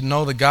them to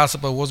know the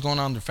gossip of what's going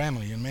on in their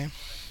family, man.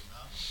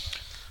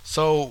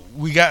 So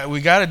we got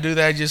to do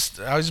that.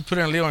 I was just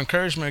putting a little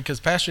encouragement because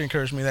Pastor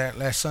encouraged me that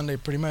last Sunday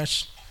pretty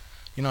much.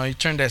 You know, he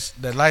turned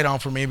that light on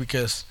for me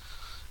because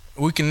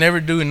we can never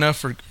do enough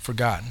for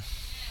God.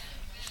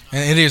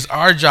 And it is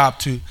our job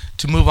to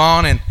move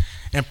on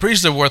and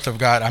preach the worth of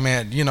God. I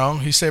mean, you know,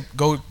 he said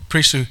go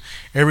preach to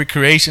every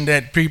creation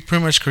that pretty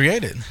much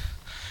created.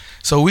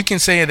 So we can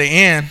say at the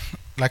end,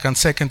 like on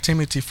 2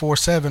 Timothy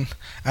 4:7,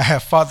 I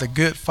have fought the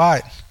good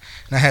fight,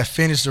 and I have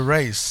finished the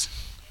race,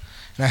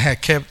 and I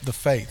have kept the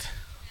faith.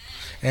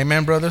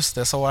 Amen, brothers.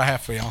 That's all I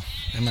have for y'all.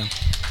 Amen.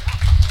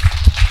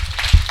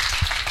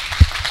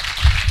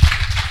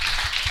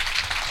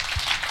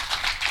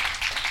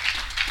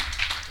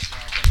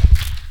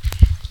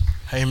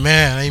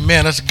 Amen.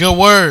 Amen. That's a good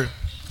word.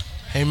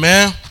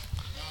 Amen.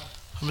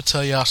 Let me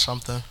tell y'all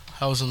something.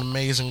 That was an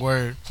amazing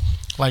word.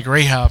 Like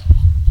Rahab.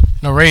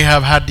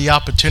 Rahab had the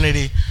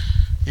opportunity.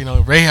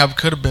 Rahab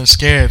could have been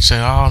scared,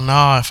 saying, oh,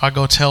 no, if I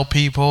go tell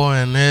people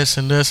and this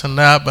and this and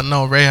that. But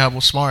no, Rahab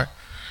was smart.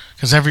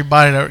 Because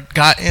everybody that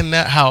got in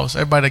that house,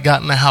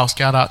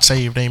 got out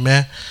saved.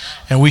 Amen.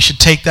 And we should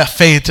take that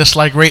faith just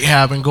like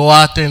Rahab and go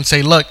out there and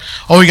say, look,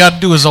 all we got to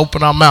do is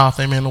open our mouth.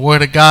 Amen. The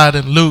word of God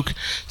in Luke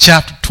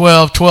chapter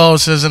 12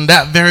 says, in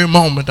that very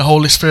moment, the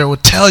Holy Spirit will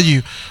tell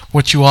you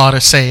what you ought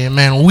to say.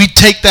 Amen. When we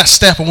take that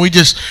step and we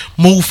just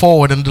move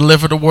forward and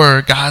deliver the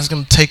word, God's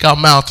going to take our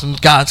mouth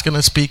and God's going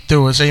to speak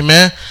through us.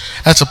 Amen.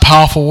 That's a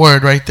powerful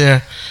word right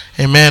there.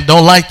 Amen.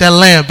 Don't light that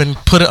lamp and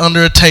put it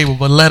under a table,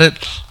 but let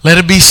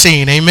it be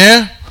seen.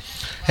 Amen.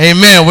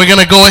 Amen. We're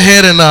gonna go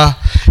ahead and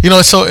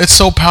it's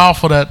so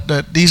powerful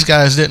that these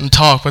guys didn't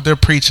talk, but they're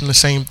preaching the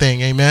same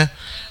thing. Amen.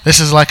 This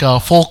is like a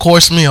full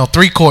course meal,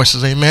 3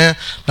 courses. Amen.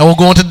 Now we're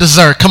going to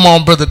dessert. Come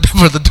on, brother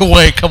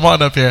Dwayne. Come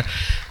on up here.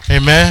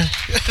 Amen.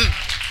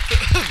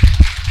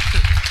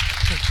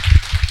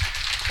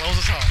 What was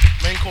the song?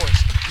 Main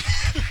course.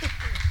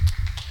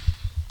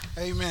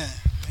 Amen.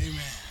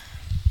 Amen.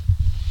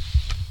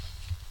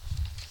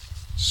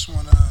 Just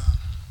want to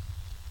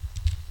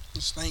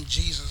just thank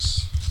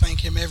Jesus.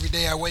 Thank him every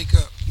day I wake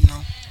up,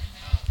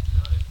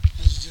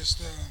 It's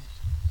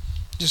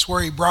just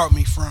where he brought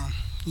me from,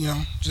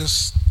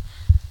 just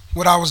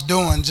what I was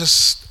doing,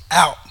 just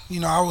out.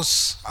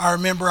 I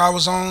remember I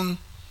was on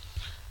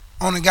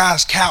a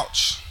guy's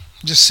couch,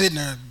 just sitting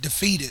there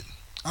defeated.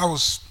 I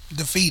was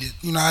defeated.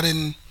 I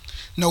didn't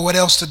know what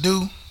else to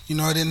do.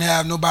 I didn't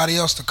have nobody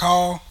else to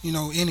call,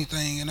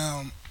 anything.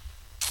 And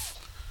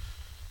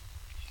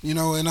in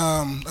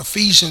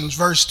Ephesians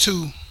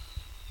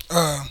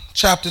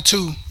chapter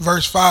 2,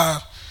 verse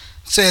 5,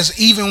 says,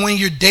 even when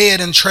you're dead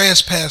in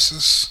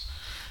trespasses,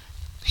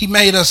 he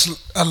made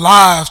us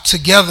alive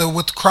together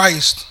with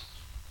Christ.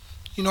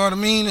 You know what I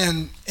mean?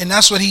 And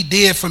that's what he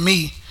did for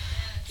me.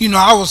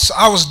 I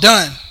was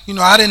done.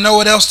 I didn't know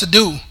what else to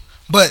do.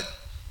 But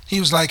he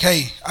was like,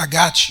 hey, I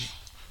got you.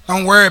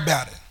 Don't worry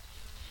about it.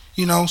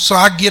 So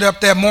I get up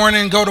that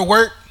morning and go to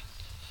work,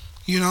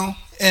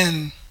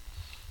 and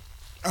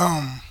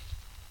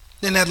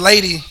then that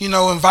lady,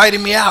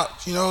 invited me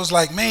out. It was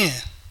like, man,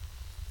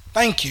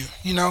 thank you.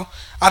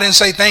 I didn't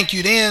say thank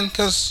you then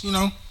because,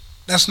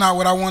 that's not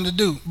what I wanted to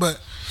do.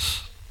 But,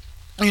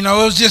 it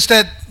was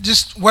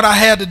just what I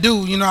had to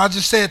do. I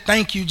just said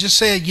thank you, just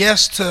said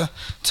yes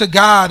to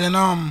God. And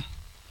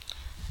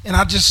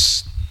I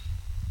just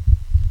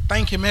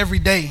thank him every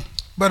day.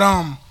 But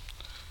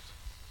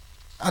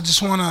I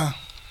just want to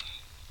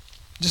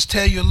just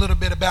tell you a little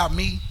bit about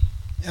me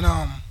and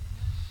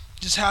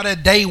just how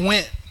that day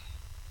went.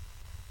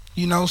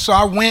 So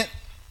I went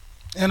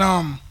and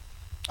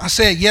I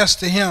said yes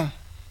to him.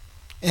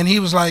 And he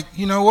was like,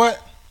 you know what?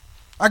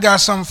 I got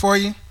something for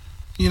you.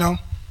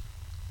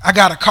 I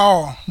got a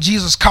call.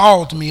 Jesus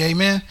called me,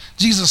 amen.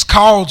 Jesus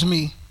called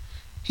me.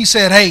 He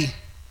said, hey,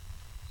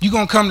 you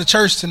going to come to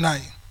church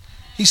tonight.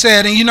 He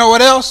said, and you know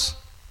what else?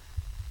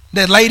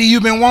 That lady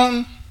you've been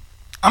wanting,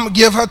 I'm going to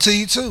give her to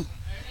you too.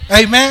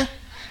 Amen.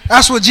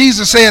 That's what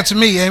Jesus said to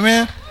me,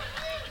 amen.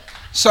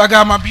 So I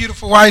got my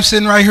beautiful wife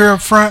sitting right here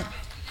up front.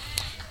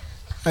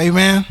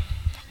 Amen.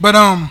 But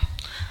I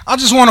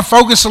just want to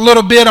focus a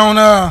little bit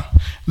on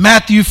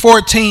Matthew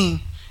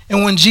 14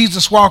 and when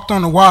Jesus walked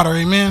on the water.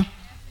 Amen.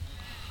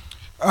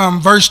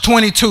 Verse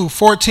 22,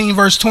 14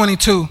 verse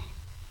 22.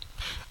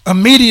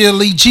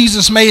 Immediately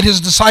Jesus made his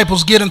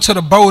disciples get into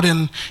the boat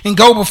and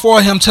go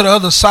before him to the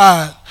other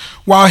side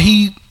while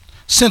he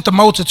sent the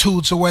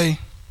multitudes away.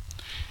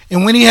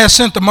 And when he had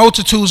sent the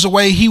multitudes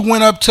away, he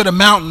went up to the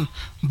mountain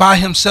by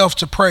himself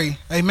to pray.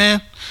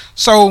 Amen.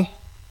 So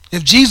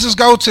if Jesus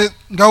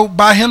go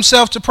by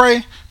himself to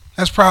pray,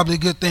 that's probably a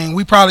good thing.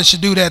 We probably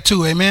should do that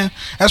too. Amen.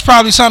 That's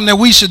probably something that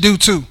we should do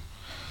too.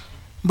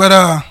 But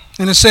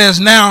and it says,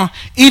 now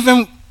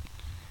even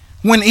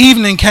when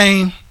evening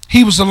came,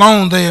 he was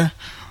alone there,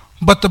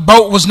 but the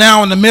boat was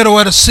now in the middle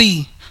of the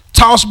sea,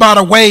 tossed by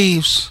the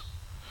waves,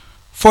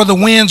 for the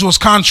winds was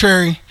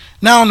contrary.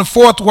 Now in the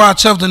 4th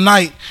watch of the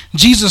night,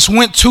 Jesus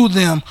went to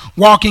them,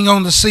 walking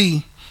on the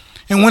sea.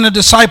 And when the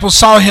disciples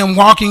saw him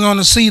walking on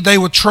the sea, they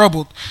were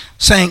troubled,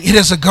 saying, it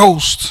is a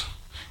ghost.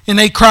 And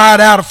they cried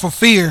out for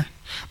fear.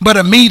 But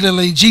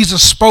immediately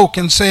Jesus spoke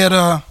and said,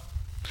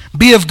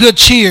 be of good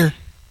cheer.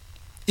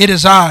 It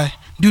is I.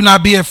 Do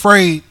not be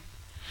afraid.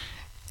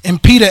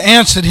 And Peter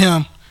answered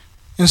him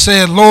and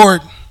said,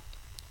 Lord,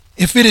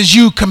 if it is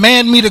you,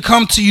 command me to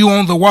come to you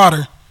on the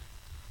water.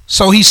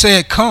 So he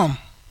said, come.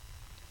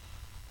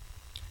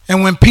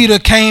 And when Peter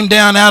came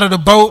down out of the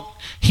boat,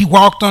 he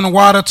walked on the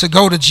water to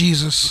go to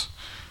Jesus.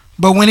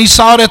 But when he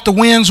saw that the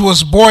winds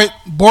was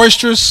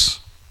boisterous,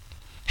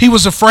 he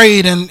was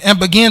afraid and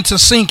began to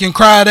sink and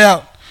cried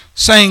out,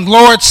 saying,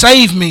 Lord,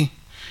 save me.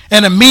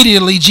 And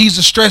immediately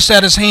Jesus stretched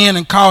out his hand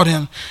and caught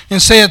him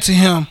and said to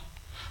him,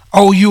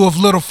 O you of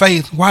little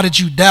faith, why did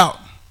you doubt?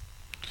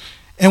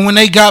 And when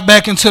they got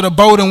back into the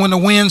boat and when the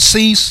wind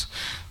ceased,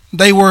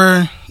 they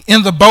were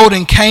in the boat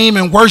and came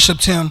and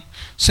worshiped him,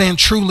 saying,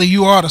 truly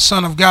you are the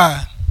Son of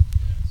God.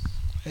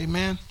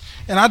 Amen.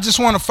 And I just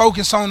want to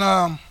focus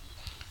on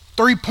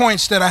 3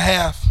 points that I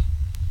have.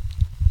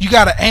 You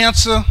got to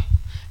answer.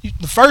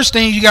 The first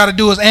thing you got to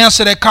do is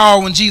answer that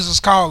call when Jesus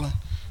calling.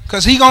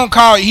 Because he going to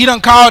call you. He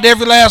done called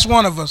every last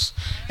one of us.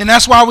 And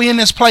that's why we in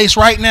this place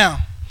right now.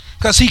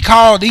 Because he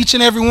called each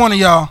and every one of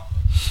y'all.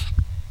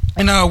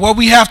 And what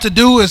we have to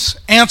do is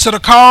answer the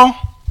call.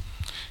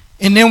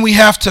 And then we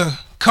have to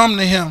come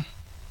to him.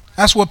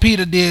 That's what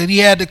Peter did. He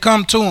had to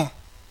come to him.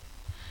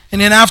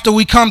 And then after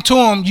we come to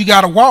him, you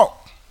got to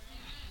walk.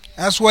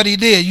 That's what he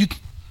did. You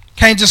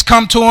can't just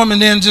come to him and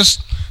then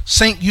just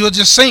sink. You'll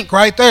just sink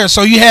right there.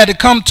 So you had to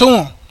come to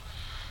him.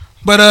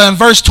 But in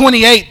verse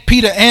 28,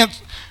 Peter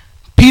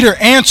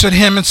answered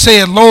him and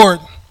said, Lord,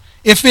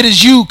 if it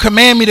is you,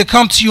 command me to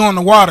come to you on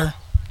the water.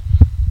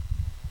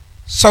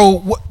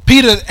 So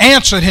Peter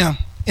answered him.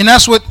 And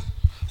that's what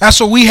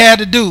we had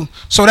to do.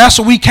 So that's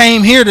what we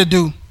came here to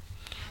do.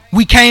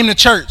 We came to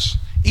church.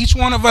 Each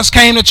one of us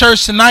came to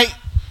church tonight.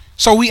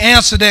 So we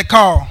answered that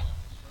call.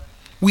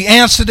 We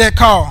answered that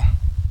call.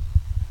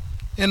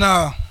 And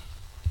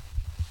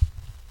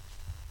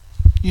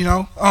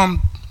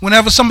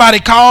whenever somebody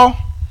call,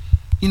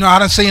 I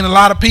done seen a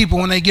lot of people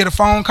when they get a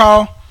phone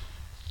call,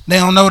 they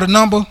don't know the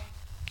number,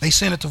 they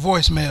send it to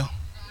voicemail.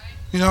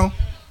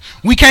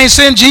 We can't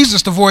send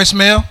Jesus to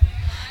voicemail.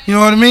 You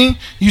know what I mean?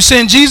 You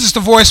send Jesus to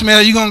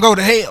voicemail, you're gonna go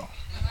to hell.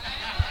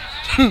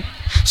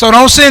 So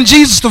don't send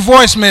Jesus to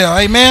voicemail.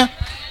 Amen.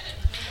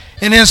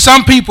 And then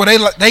some people,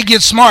 they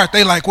get smart.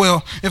 They like,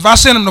 well, if I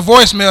send them to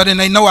voicemail, then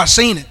they know I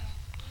seen it.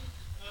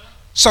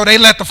 So they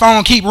let the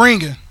phone keep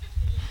ringing.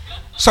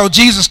 So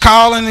Jesus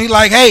calling, he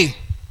like, hey,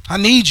 I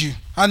need you.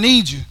 And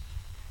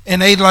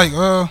they like,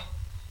 I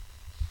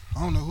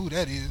don't know who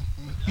that is.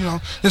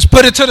 Just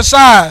put it to the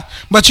side.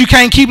 But you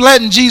can't keep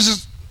letting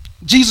Jesus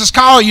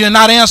call you and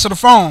not answer the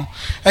phone.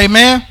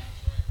 Amen?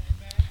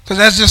 Because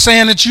that's just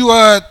saying that you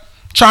are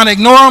trying to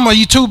ignore him or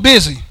you too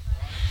busy.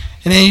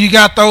 And then you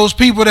got those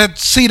people that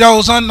see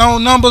those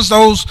unknown numbers,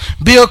 those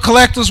bill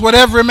collectors,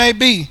 whatever it may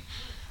be.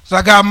 So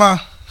I got my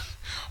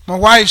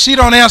wife, she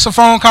don't answer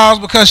phone calls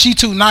because she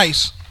too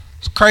nice.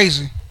 It's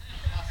crazy.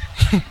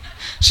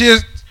 She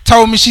has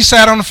told me she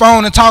sat on the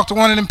phone and talked to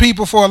one of them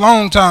people for a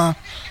long time.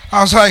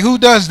 I was like, who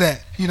does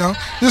that?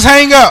 Just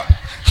hang up.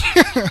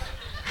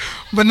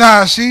 But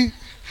nah,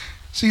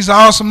 she's an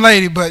awesome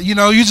lady. But, you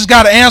just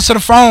got to answer the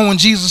phone when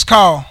Jesus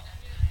called.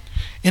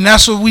 And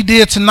that's what we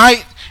did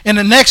tonight. And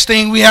the next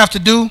thing we have to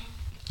do,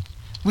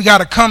 we got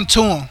to come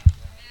to him.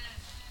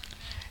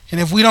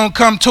 And if we don't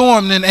come to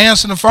him, then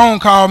answering the phone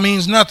call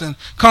means nothing.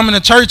 Coming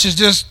to church is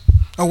just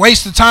a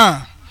waste of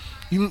time.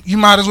 You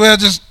might as well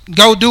just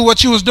go do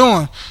what you was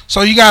doing.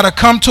 So you got to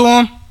come to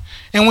him.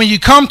 And when you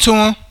come to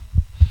him,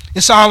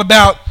 it's all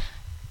about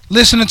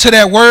listening to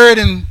that word.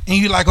 And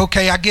you're like,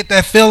 okay, I get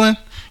that feeling.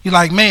 You're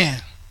like,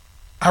 man,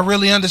 I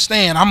really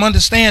understand. I'm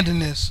understanding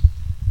this.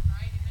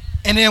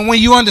 And then when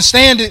you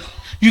understand it,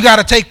 you got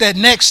to take that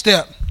next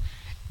step.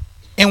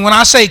 And when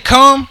I say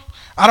come,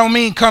 I don't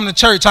mean come to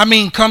church. I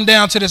mean come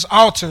down to this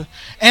altar.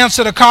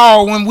 Answer the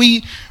call when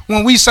we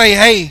say,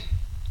 hey,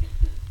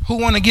 who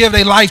want to give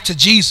their life to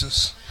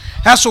Jesus?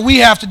 That's what we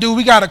have to do.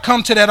 We got to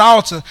come to that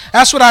altar.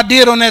 That's what I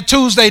did on that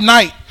Tuesday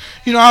night.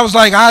 I was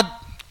like,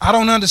 I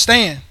don't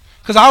understand.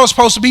 Because I was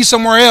supposed to be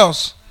somewhere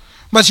else.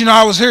 But,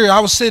 I was here. I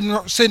was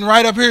sitting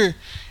right up here.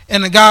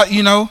 And the guy,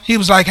 he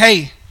was like,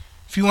 hey,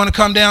 if you want to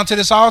come down to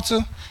this altar,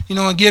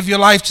 and give your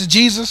life to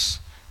Jesus.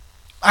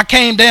 I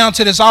came down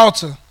to this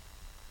altar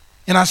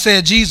and I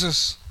said,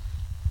 Jesus,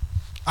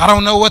 I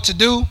don't know what to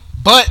do,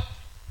 but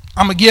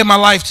I'm going to give my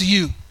life to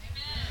you. Amen.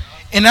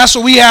 And that's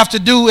what we have to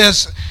do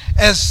as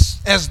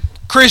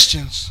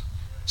Christians.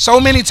 So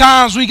many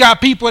times we got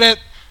people that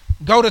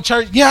go to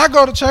church. Yeah, I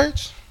go to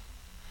church,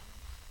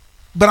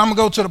 but I'm going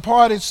to go to the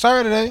party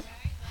Saturday.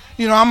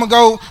 I'm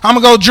going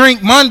to go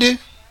drink Monday.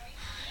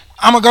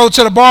 I'm going to go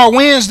to the bar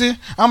Wednesday.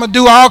 I'm going to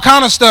do all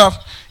kind of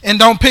stuff. And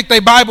don't pick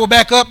their Bible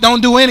back up. Don't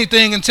do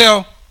anything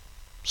until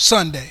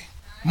Sunday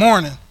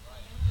morning.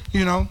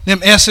 Them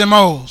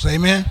SMOs.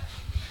 Amen.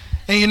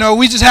 And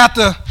we just have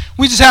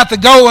to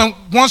go, and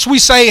once we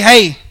say,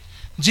 hey,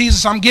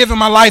 Jesus, I'm giving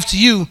my life to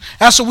you,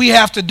 that's what we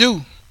have to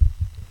do.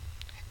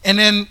 And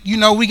then,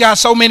 we got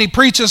so many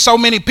preachers, so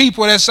many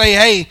people that say,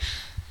 hey,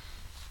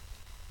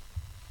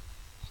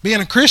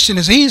 being a Christian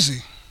is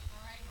easy.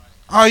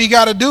 All you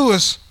got to do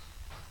is,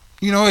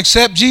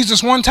 accept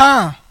Jesus one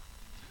time.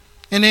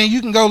 And then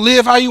you can go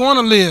live how you want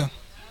to live.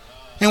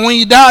 And when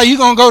you die, you're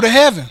going to go to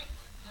heaven.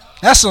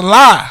 That's a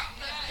lie.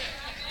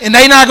 And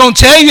they not going to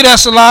tell you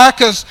that's a lie,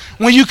 because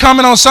when you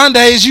coming on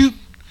Sundays, you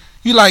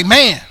like,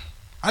 man,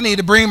 I need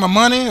to bring my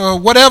money or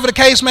whatever the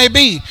case may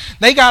be.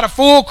 They got a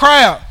full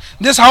crowd.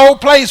 This whole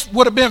place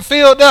would have been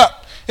filled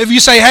up if you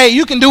say, hey,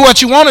 you can do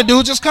what you want to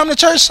do. Just come to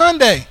church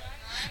Sunday.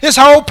 This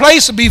whole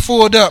place would be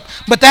filled up.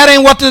 But that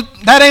ain't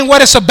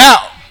what it's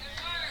about.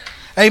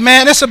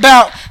 Amen. It's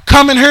about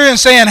coming here and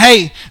saying,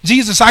 hey,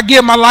 Jesus, I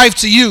give my life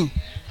to you.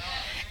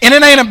 And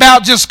it ain't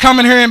about just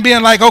coming here and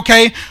being like,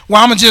 okay,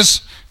 well, I'm going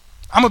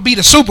to be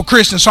the super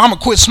Christian, so I'm going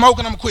to quit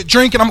smoking, I'm going to quit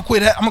drinking, I'm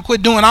going to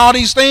quit doing all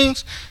these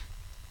things.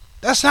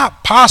 That's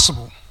not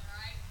possible.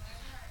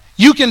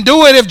 You can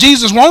do it if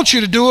Jesus wants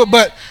you to do it,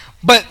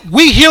 but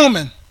we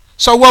human.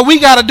 So what we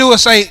got to do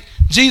is say,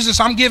 Jesus,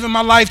 I'm giving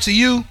my life to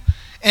you,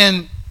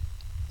 and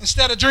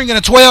instead of drinking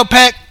a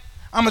 12-pack,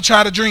 I'm going to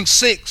try to drink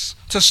 6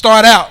 to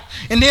start out.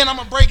 And then I'm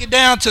going to break it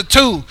down to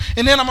 2.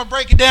 And then I'm going to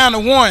break it down to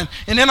 1.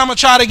 And then I'm going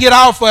to try to get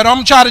off of it. I'm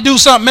going to try to do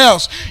something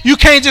else. You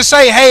can't just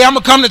say, hey, I'm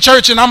going to come to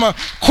church and I'm going to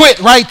quit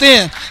right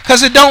then,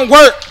 because it don't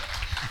work.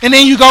 And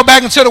then you go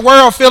back into the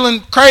world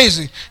feeling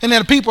crazy. And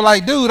then the people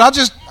like, dude, I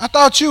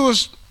thought you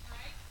was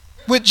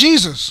with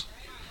Jesus.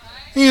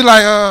 And you're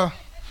like,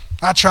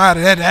 I tried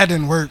it. That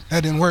didn't work.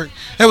 That didn't work.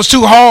 It was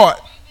too hard.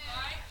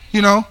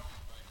 You know?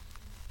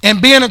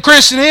 And being a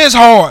Christian is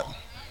hard.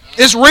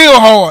 It's real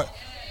hard.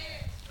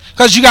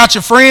 Because you got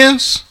your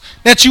friends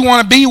that you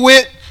want to be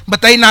with,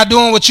 but they not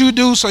doing what you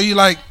do, so you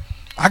like,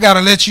 I got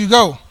to let you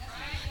go.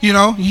 You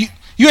know,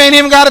 you ain't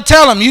even got to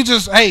tell them. You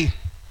just, hey,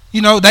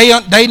 you know,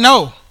 they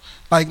know.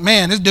 Like,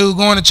 man, this dude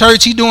going to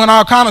church, he doing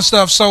all kind of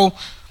stuff, so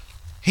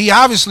he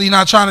obviously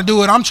not trying to do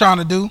what I'm trying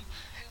to do.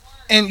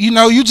 And, you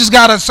know, you just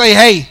got to say,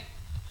 hey,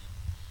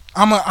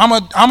 I'm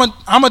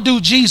a do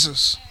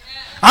Jesus.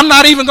 I'm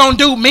not even going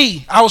to do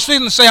me. I was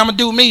fitting to say I'm going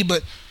to do me,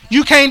 but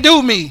you can't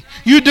do me.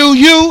 You do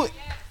you,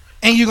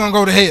 and you're going to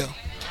go to hell.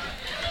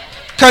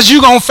 Because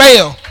you're going to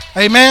fail.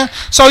 Amen?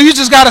 So you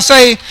just got to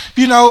say,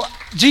 you know,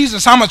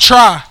 Jesus, I'm going to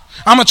try.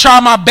 I'm going to try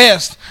my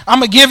best. I'm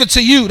going to give it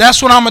to you.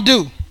 That's what I'm going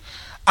to do.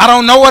 I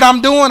don't know what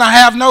I'm doing. I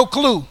have no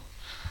clue.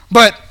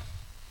 But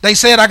they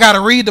said I got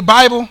to read the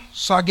Bible,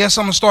 so I guess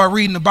I'm going to start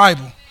reading the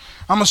Bible.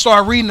 I'm going to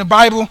start reading the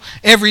Bible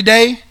every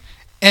day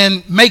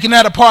and making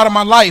that a part of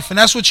my life. And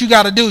that's what you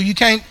got to do. You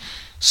can't,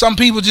 some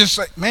people just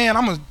say, man,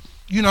 I'm going to,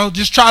 you know,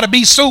 just try to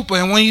be super.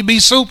 And when you be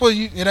super,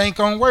 it ain't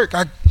going to work.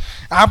 I'm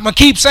going to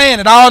keep saying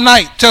it all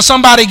night till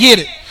somebody get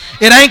it.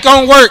 It ain't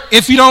going to work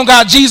if you don't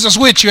got Jesus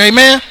with you.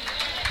 Amen?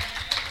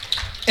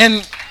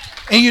 And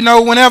you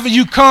know, whenever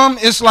you come,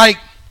 it's like,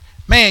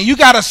 man, you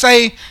got to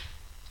say,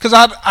 because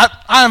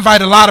I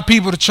invite a lot of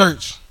people to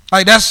church.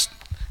 Like, that's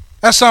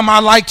something I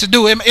like to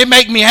do. It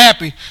make me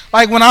happy.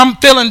 Like, when I'm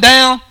feeling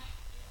down,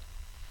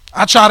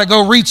 I try to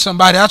go reach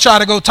somebody. I try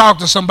to go talk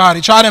to somebody.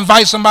 Try to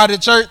invite somebody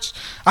to church.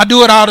 I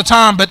do it all the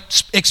time,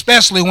 but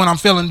especially when I'm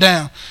feeling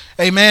down.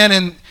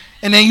 Amen.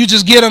 And then you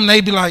just get them,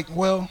 they be like,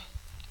 well,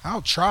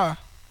 I'll try.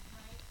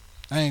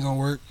 That ain't going to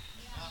work.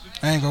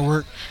 That ain't going to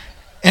work.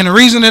 And the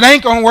reason it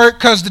ain't going to work,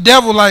 because the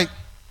devil like,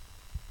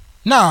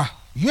 nah,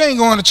 you ain't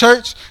going to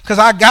church, because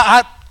I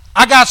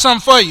got something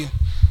for you.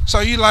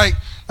 So they like,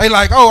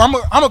 oh, I'm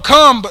going to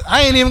come, but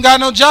I ain't even got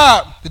no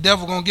job. The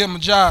devil going to give them a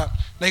job.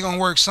 They going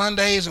to work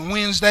Sundays and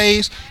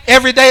Wednesdays.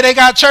 Every day they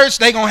got church,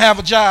 they going to have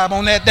a job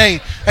on that day.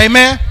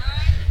 Amen?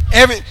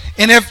 And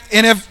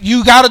if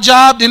you got a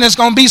job, then it's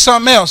going to be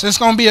something else. It's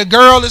going to be a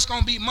girl. It's going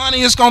to be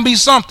money. It's going to be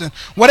something.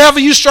 Whatever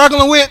you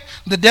struggling with,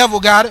 the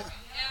devil got it.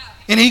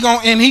 And he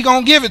going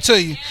to give it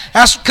to you.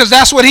 That's because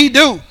that's what he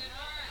do.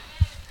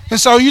 And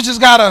so you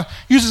just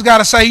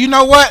gotta say, you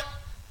know what?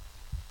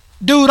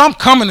 Dude, I'm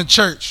coming to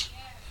church.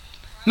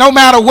 No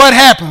matter what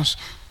happens.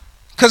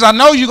 Because I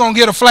know you're going to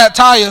get a flat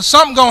tire.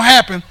 Something going to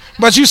happen.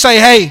 But you say,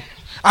 hey,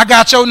 I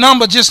got your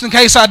number just in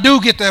case I do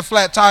get that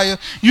flat tire.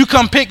 You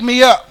come pick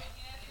me up.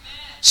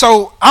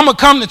 So I'm going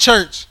to come to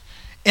church.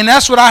 And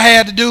that's what I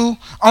had to do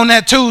on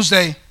that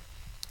Tuesday.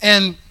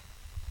 And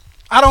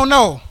I don't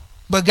know.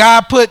 But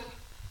God put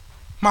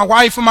my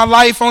wife in my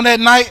life on that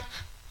night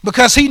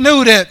because he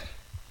knew that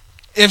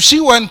if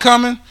she wasn't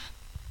coming,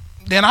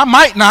 then I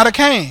might not have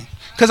came.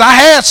 Because I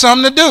had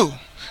something to do.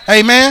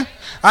 Amen.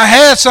 I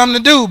had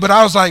something to do, but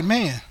I was like,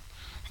 man,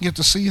 get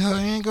to see her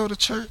and go to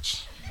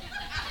church.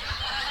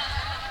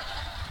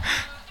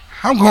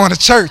 I'm going to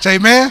church,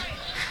 amen.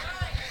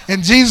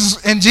 And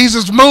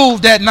Jesus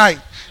moved that night.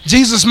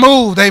 Jesus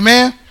moved,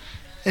 amen.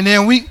 And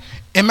then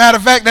matter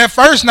of fact, that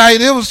first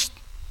night,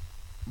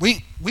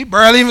 we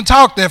barely even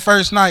talked that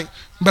first night,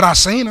 but I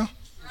seen her.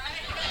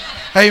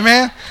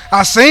 Amen.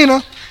 I seen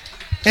her.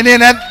 And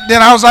then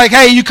I was like,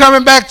 hey, you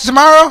coming back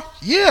tomorrow?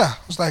 Yeah.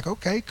 I was like,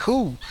 okay,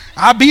 cool.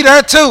 I'll be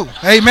there too.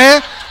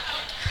 Amen.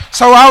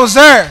 So I was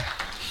there.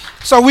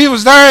 So we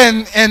was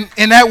there, and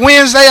that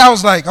Wednesday, I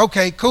was like,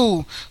 okay,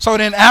 cool. So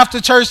then after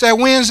church that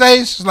Wednesday,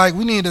 it's like,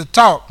 we need to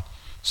talk.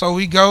 So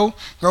we go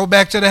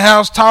back to the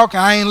house, talk,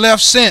 and I ain't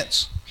left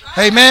since.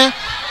 Amen.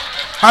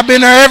 I've been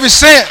there ever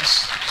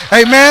since.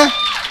 Amen.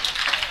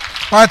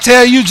 Well, I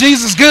tell you,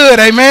 Jesus good.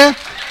 Amen.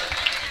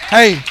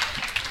 Hey,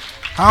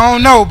 I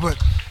don't know,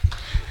 but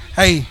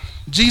hey,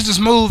 Jesus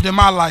moved in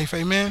my life,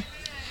 amen.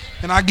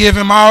 And I give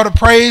him all the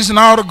praise and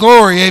all the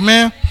glory,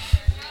 amen.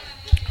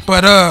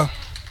 But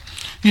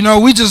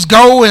we just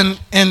go and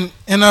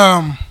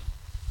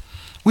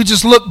we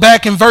just look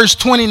back in verse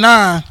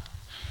 29,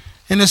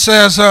 and it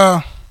says,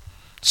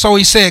 so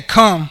he said,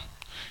 come.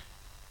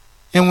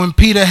 And when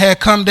Peter had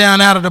come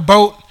down out of the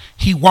boat,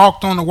 he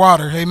walked on the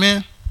water.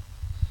 Amen.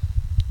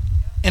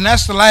 And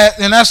that's the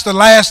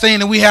last thing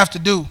that we have to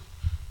do.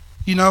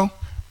 We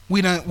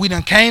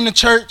done came to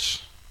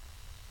church,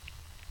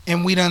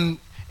 and we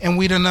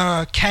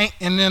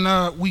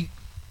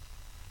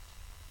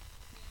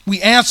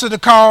answer the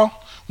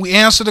call. We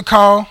answer the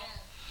call,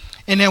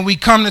 and then we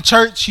come to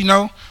church.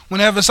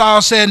 Whenever it's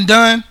all said and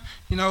done,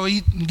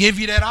 he give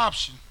you that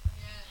option.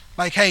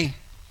 Like, hey,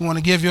 you want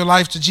to give your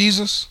life to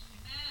Jesus,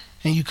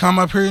 and you come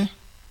up here,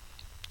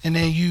 and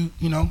then you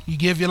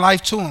give your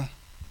life to him.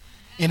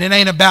 And it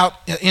ain't about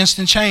an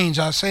instant change.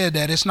 I said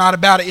that. It's not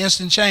about an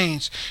instant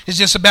change. It's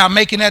just about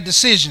making that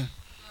decision.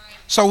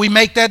 So we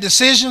make that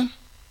decision,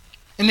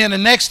 and then the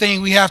next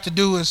thing we have to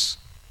do is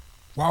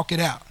walk it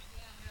out.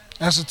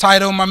 That's the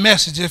title of my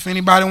message, if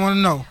anybody want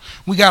to know.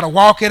 We got to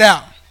walk it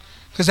out,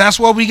 because that's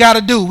what we got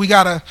to do. We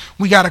got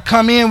to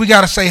come in. We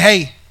got to say,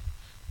 hey,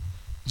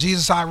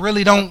 Jesus, I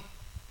really don't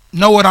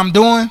know what I'm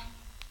doing,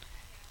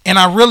 and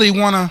I really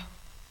want to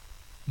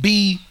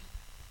be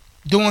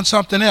doing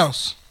something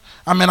else.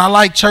 I mean, I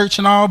like church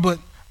and all, but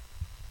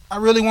I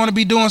really want to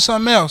be doing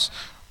something else.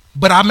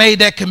 But I made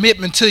that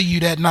commitment to you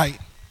that night.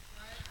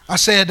 I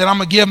said that I'm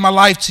going to give my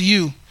life to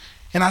you.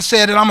 And I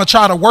said that I'm going to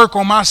try to work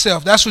on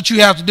myself. That's what you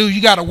have to do.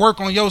 You got to work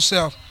on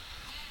yourself.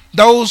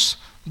 Those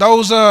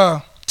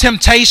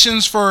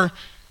temptations for,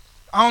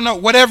 I don't know,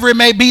 whatever it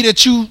may be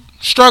that you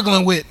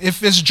struggling with.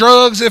 If it's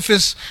drugs, if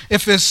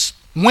it's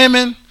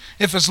women,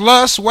 if it's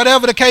lust,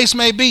 whatever the case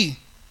may be,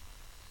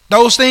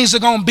 those things are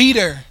going to be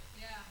there.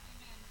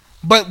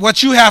 But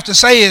what you have to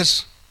say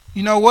is,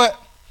 you know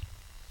what?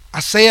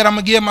 I said I'm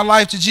going to give my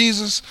life to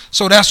Jesus,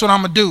 so that's what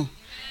I'm going to do.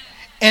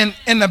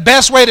 And the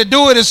best way to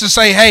do it is to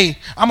say, hey,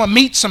 I'm going to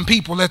meet some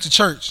people at the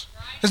church.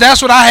 Because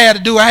that's what I had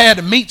to do. I had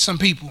to meet some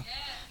people.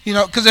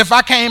 Because if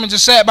I came and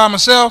just sat by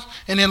myself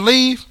and then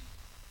leave,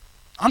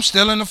 I'm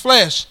still in the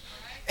flesh.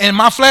 And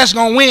my flesh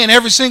going to win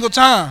every single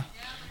time.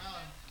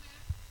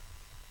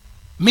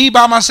 Me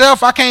by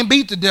myself, I can't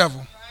beat the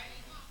devil.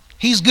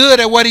 He's good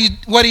at what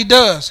he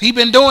does. He's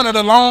been doing it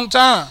a long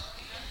time.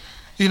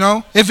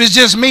 If it's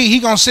just me, he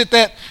gonna sit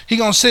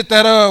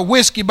that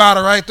whiskey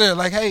bottle right there,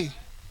 like, hey,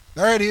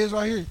 there it is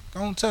right here.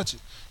 Go and touch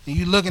it. And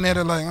you looking at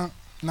it like,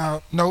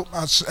 nope.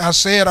 I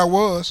said I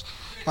was.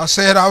 I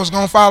said I was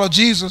gonna follow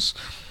Jesus.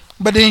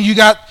 But then you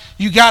got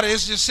it.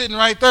 It's just sitting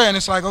right there, and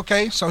it's like,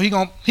 okay, so he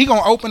gonna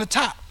open the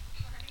top.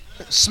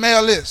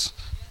 Smell this.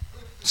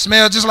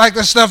 Smell just like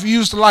that stuff you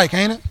used to like,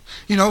 ain't it?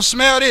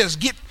 Smell this.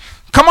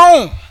 Come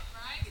on.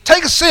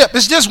 Take a sip.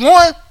 It's just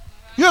one.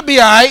 You'll be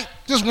all right.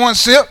 Just one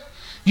sip.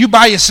 You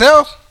by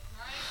yourself.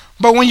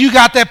 But when you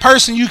got that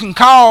person you can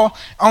call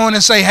on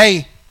and say,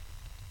 hey,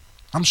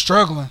 I'm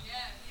struggling.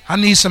 I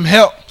need some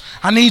help.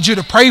 I need you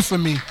to pray for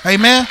me.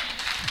 Amen.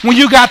 When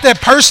you got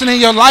that person in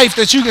your life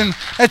that you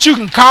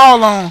can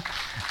call on,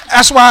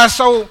 that's why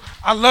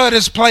I love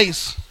this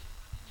place.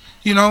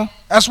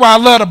 That's why I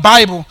love the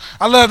Bible.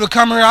 I love to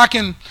come here. I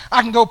can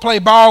go play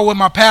ball with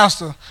my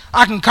pastor.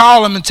 I can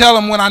call him and tell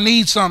him when I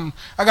need something.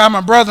 I got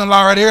my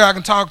brother-in-law right here I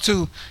can talk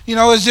to.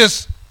 It's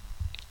just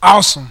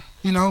awesome,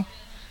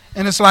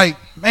 And it's like,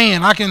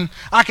 man, I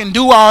can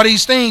do all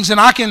these things, and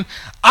I can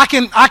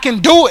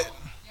do it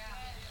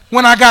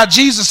when I got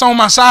Jesus on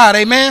my side.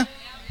 Amen.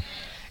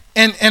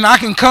 And I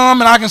can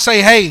come and I can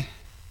say, hey,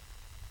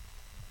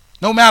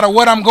 no matter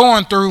what I'm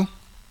going through,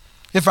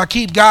 if I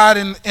keep God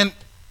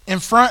in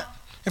front,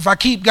 if I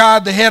keep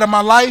God the head of my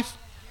life,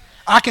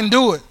 I can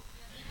do it.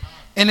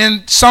 And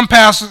then some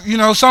pastors,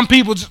 some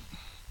people,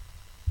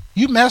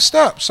 you messed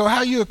up. So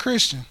how you a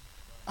Christian?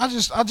 I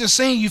just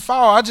seen you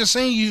fall. I just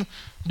seen you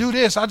do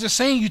this. I just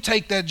seen you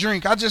take that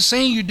drink. I just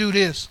seen you do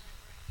this.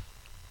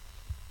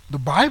 The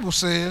Bible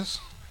says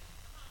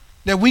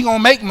that we gonna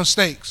make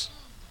mistakes.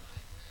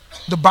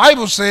 The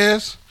Bible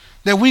says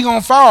that we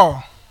gonna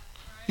fall.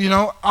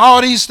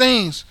 All these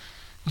things.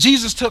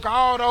 Jesus took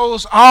all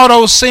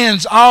those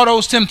sins, all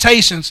those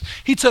temptations.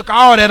 He took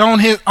all that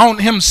on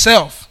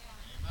himself.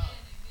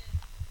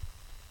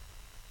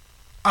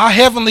 Our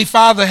Heavenly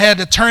Father had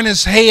to turn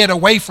his head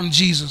away from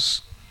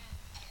Jesus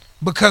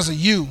because of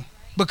you,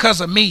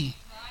 because of me.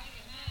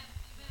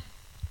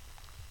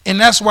 And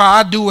that's why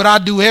I do what I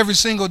do every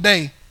single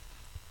day.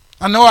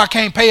 I know I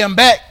can't pay him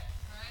back,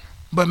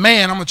 but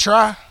man, I'm going to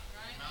try.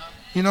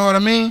 You know what I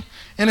mean?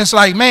 And it's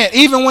like, man,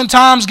 even when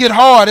times get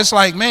hard, it's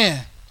like,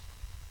 man,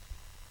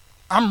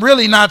 I'm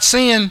really not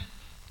seeing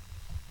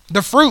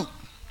the fruit.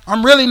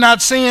 I'm really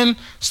not seeing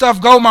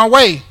stuff go my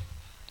way.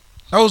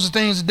 Those are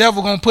things the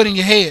devil going to put in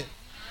your head.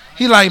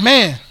 He like,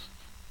 man,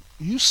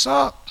 you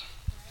suck.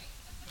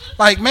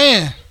 Like,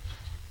 man,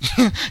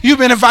 you've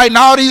been inviting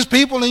all these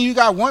people and you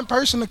got one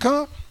person to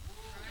come?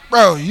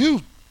 Bro,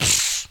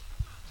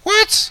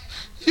 what?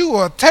 You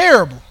are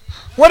terrible.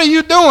 What are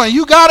you doing?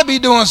 You got to be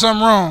doing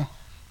something wrong.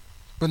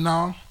 But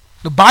no,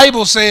 the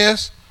Bible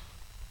says,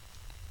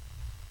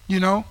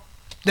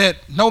 that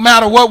no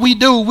matter what we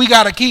do, we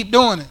got to keep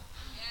doing it.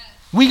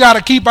 We got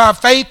to keep our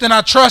faith and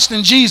our trust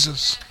in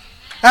Jesus.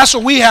 That's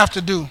what we have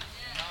to do.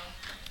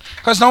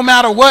 Because no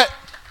matter what,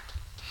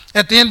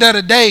 at the end of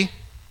the day,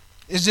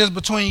 it's just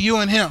between you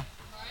and him.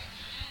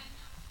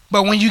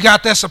 But when you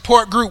got that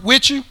support group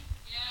with you,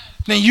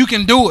 then you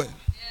can do it.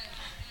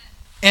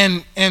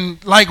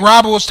 And like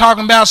Robert was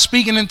talking about,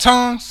 speaking in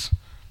tongues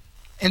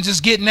and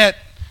just getting that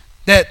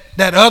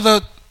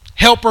other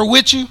helper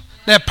with you,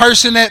 that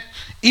person that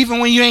even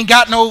when you ain't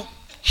got no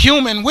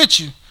human with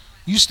you,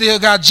 you still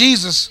got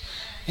Jesus,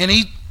 and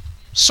he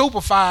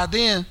superfied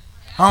then.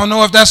 I don't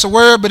know if that's a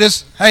word, but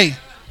it's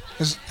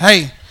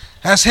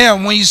that's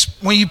him. When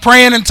you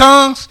praying in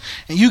tongues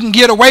and you can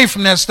get away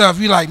from that stuff,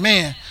 you're like,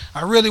 man,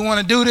 I really want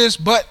to do this,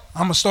 but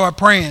I'm gonna start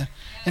praying.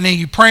 And then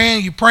you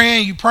praying.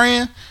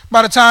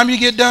 By the time you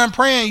get done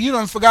praying, you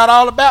done forgot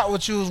all about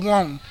what you was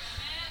wanting.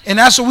 And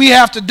that's what we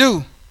have to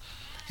do.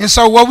 And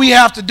so what we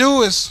have to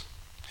do is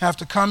have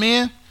to come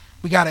in.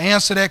 We got to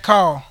answer that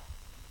call.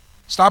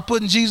 Stop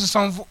putting Jesus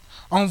on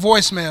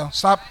voicemail.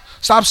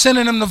 Stop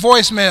sending him the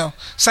voicemail.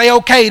 Say,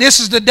 okay, this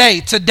is the day.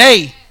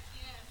 Today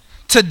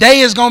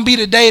is going to be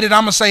the day that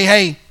I'm going to say,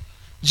 hey,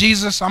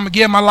 Jesus, I'm going to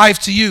give my life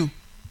to you.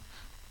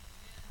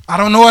 I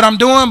don't know what I'm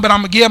doing, but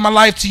I'm going to give my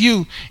life to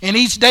you. And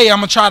each day I'm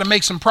going to try to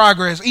make some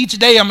progress. Each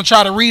day I'm going to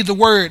try to read the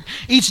word.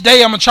 Each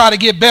day I'm going to try to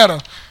get better.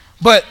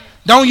 But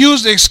don't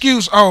use the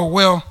excuse, oh,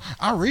 well,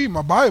 I read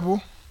my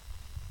Bible.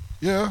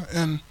 Yeah,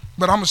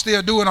 but I'm going to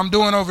still do what I'm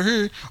doing over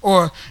here.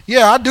 Or,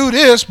 yeah, I do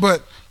this,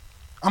 but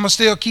I'm going to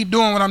still keep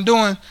doing what I'm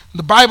doing.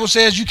 The Bible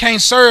says you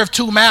can't serve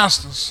two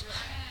masters.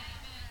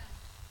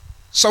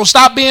 So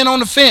stop being on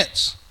the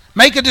fence.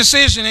 Make a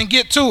decision and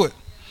get to it.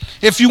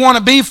 If you want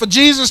to be for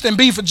Jesus, then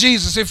be for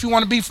Jesus. If you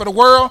want to be for the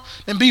world,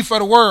 then be for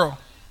the world.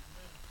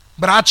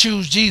 But I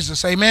choose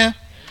Jesus. Amen?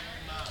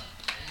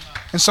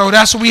 And so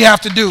that's what we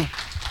have to do.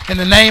 In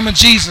the name of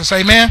Jesus.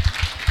 Amen?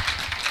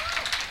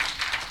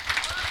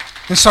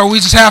 And so we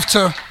just have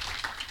to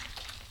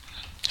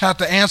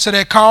answer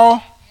that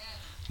call.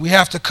 We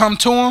have to come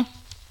to him.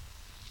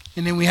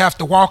 And then we have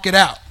to walk it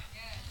out.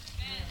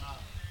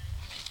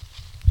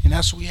 And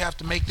that's what we have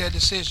to make that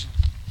decision.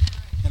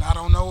 And I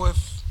don't know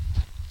if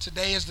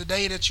today is the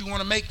day that you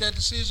want to make that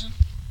decision.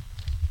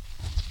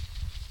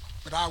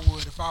 But I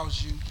would if I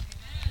was you.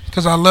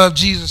 Because I love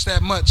Jesus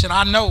that much. And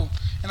I know.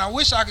 And I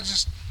wish I could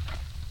just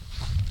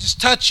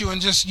touch you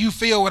and just you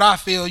feel what I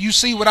feel. You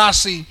see what I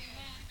see.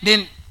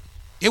 Then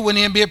it wouldn't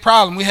even be a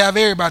problem. We have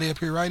everybody up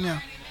here right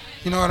now.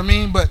 You know what I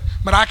mean? But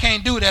I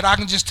can't do that. I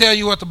can just tell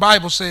you what the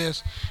Bible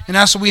says. And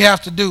that's what we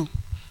have to do.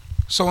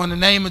 So in the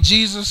name of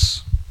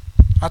Jesus,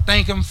 I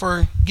thank him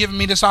for giving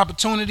me this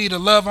opportunity to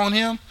love on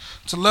him,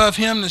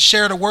 to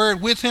share the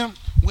word with him,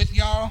 with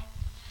y'all.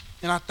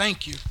 And I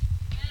thank you.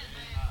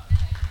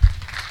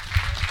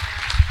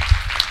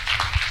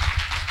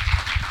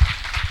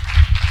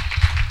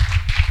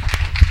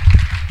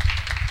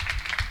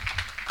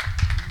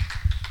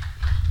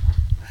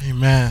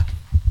 Amen.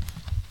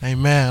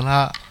 Amen.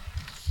 That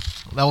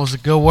was a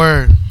good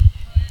word.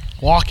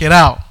 Walk it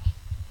out.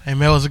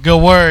 Amen. It was a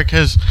good word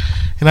because,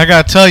 I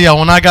got to tell y'all,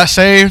 when I got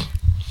saved,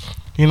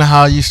 you know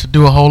how I used to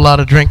do a whole lot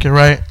of drinking,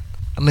 right?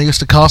 And it used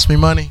to cost me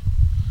money.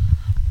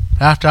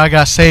 After I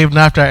got saved and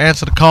after I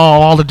answered the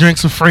call, all the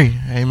drinks were free.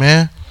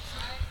 Amen.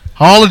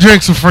 All the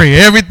drinks were free.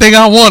 Everything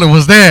I wanted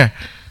was there.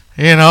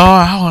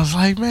 I was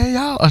like, man,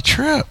 y'all a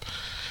trip.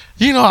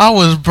 I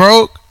was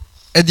broke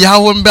and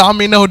y'all wouldn't buy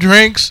me no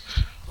drinks.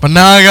 But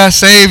now I got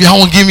saved, y'all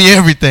want to give me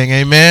everything.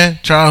 Amen.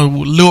 Trying to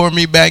lure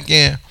me back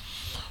in.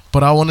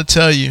 But I want to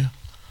tell you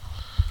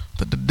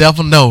that the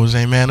devil knows,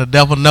 amen. The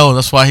devil knows.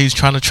 That's why he's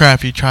trying to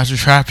trap you. He tries to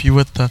trap you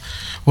with the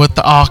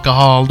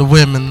alcohol, the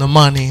women, the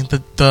money,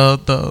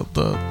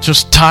 the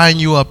just tying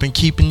you up and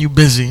keeping you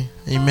busy.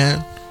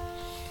 Amen.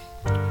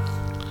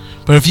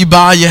 But if you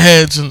bow your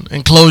heads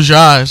and close your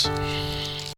eyes,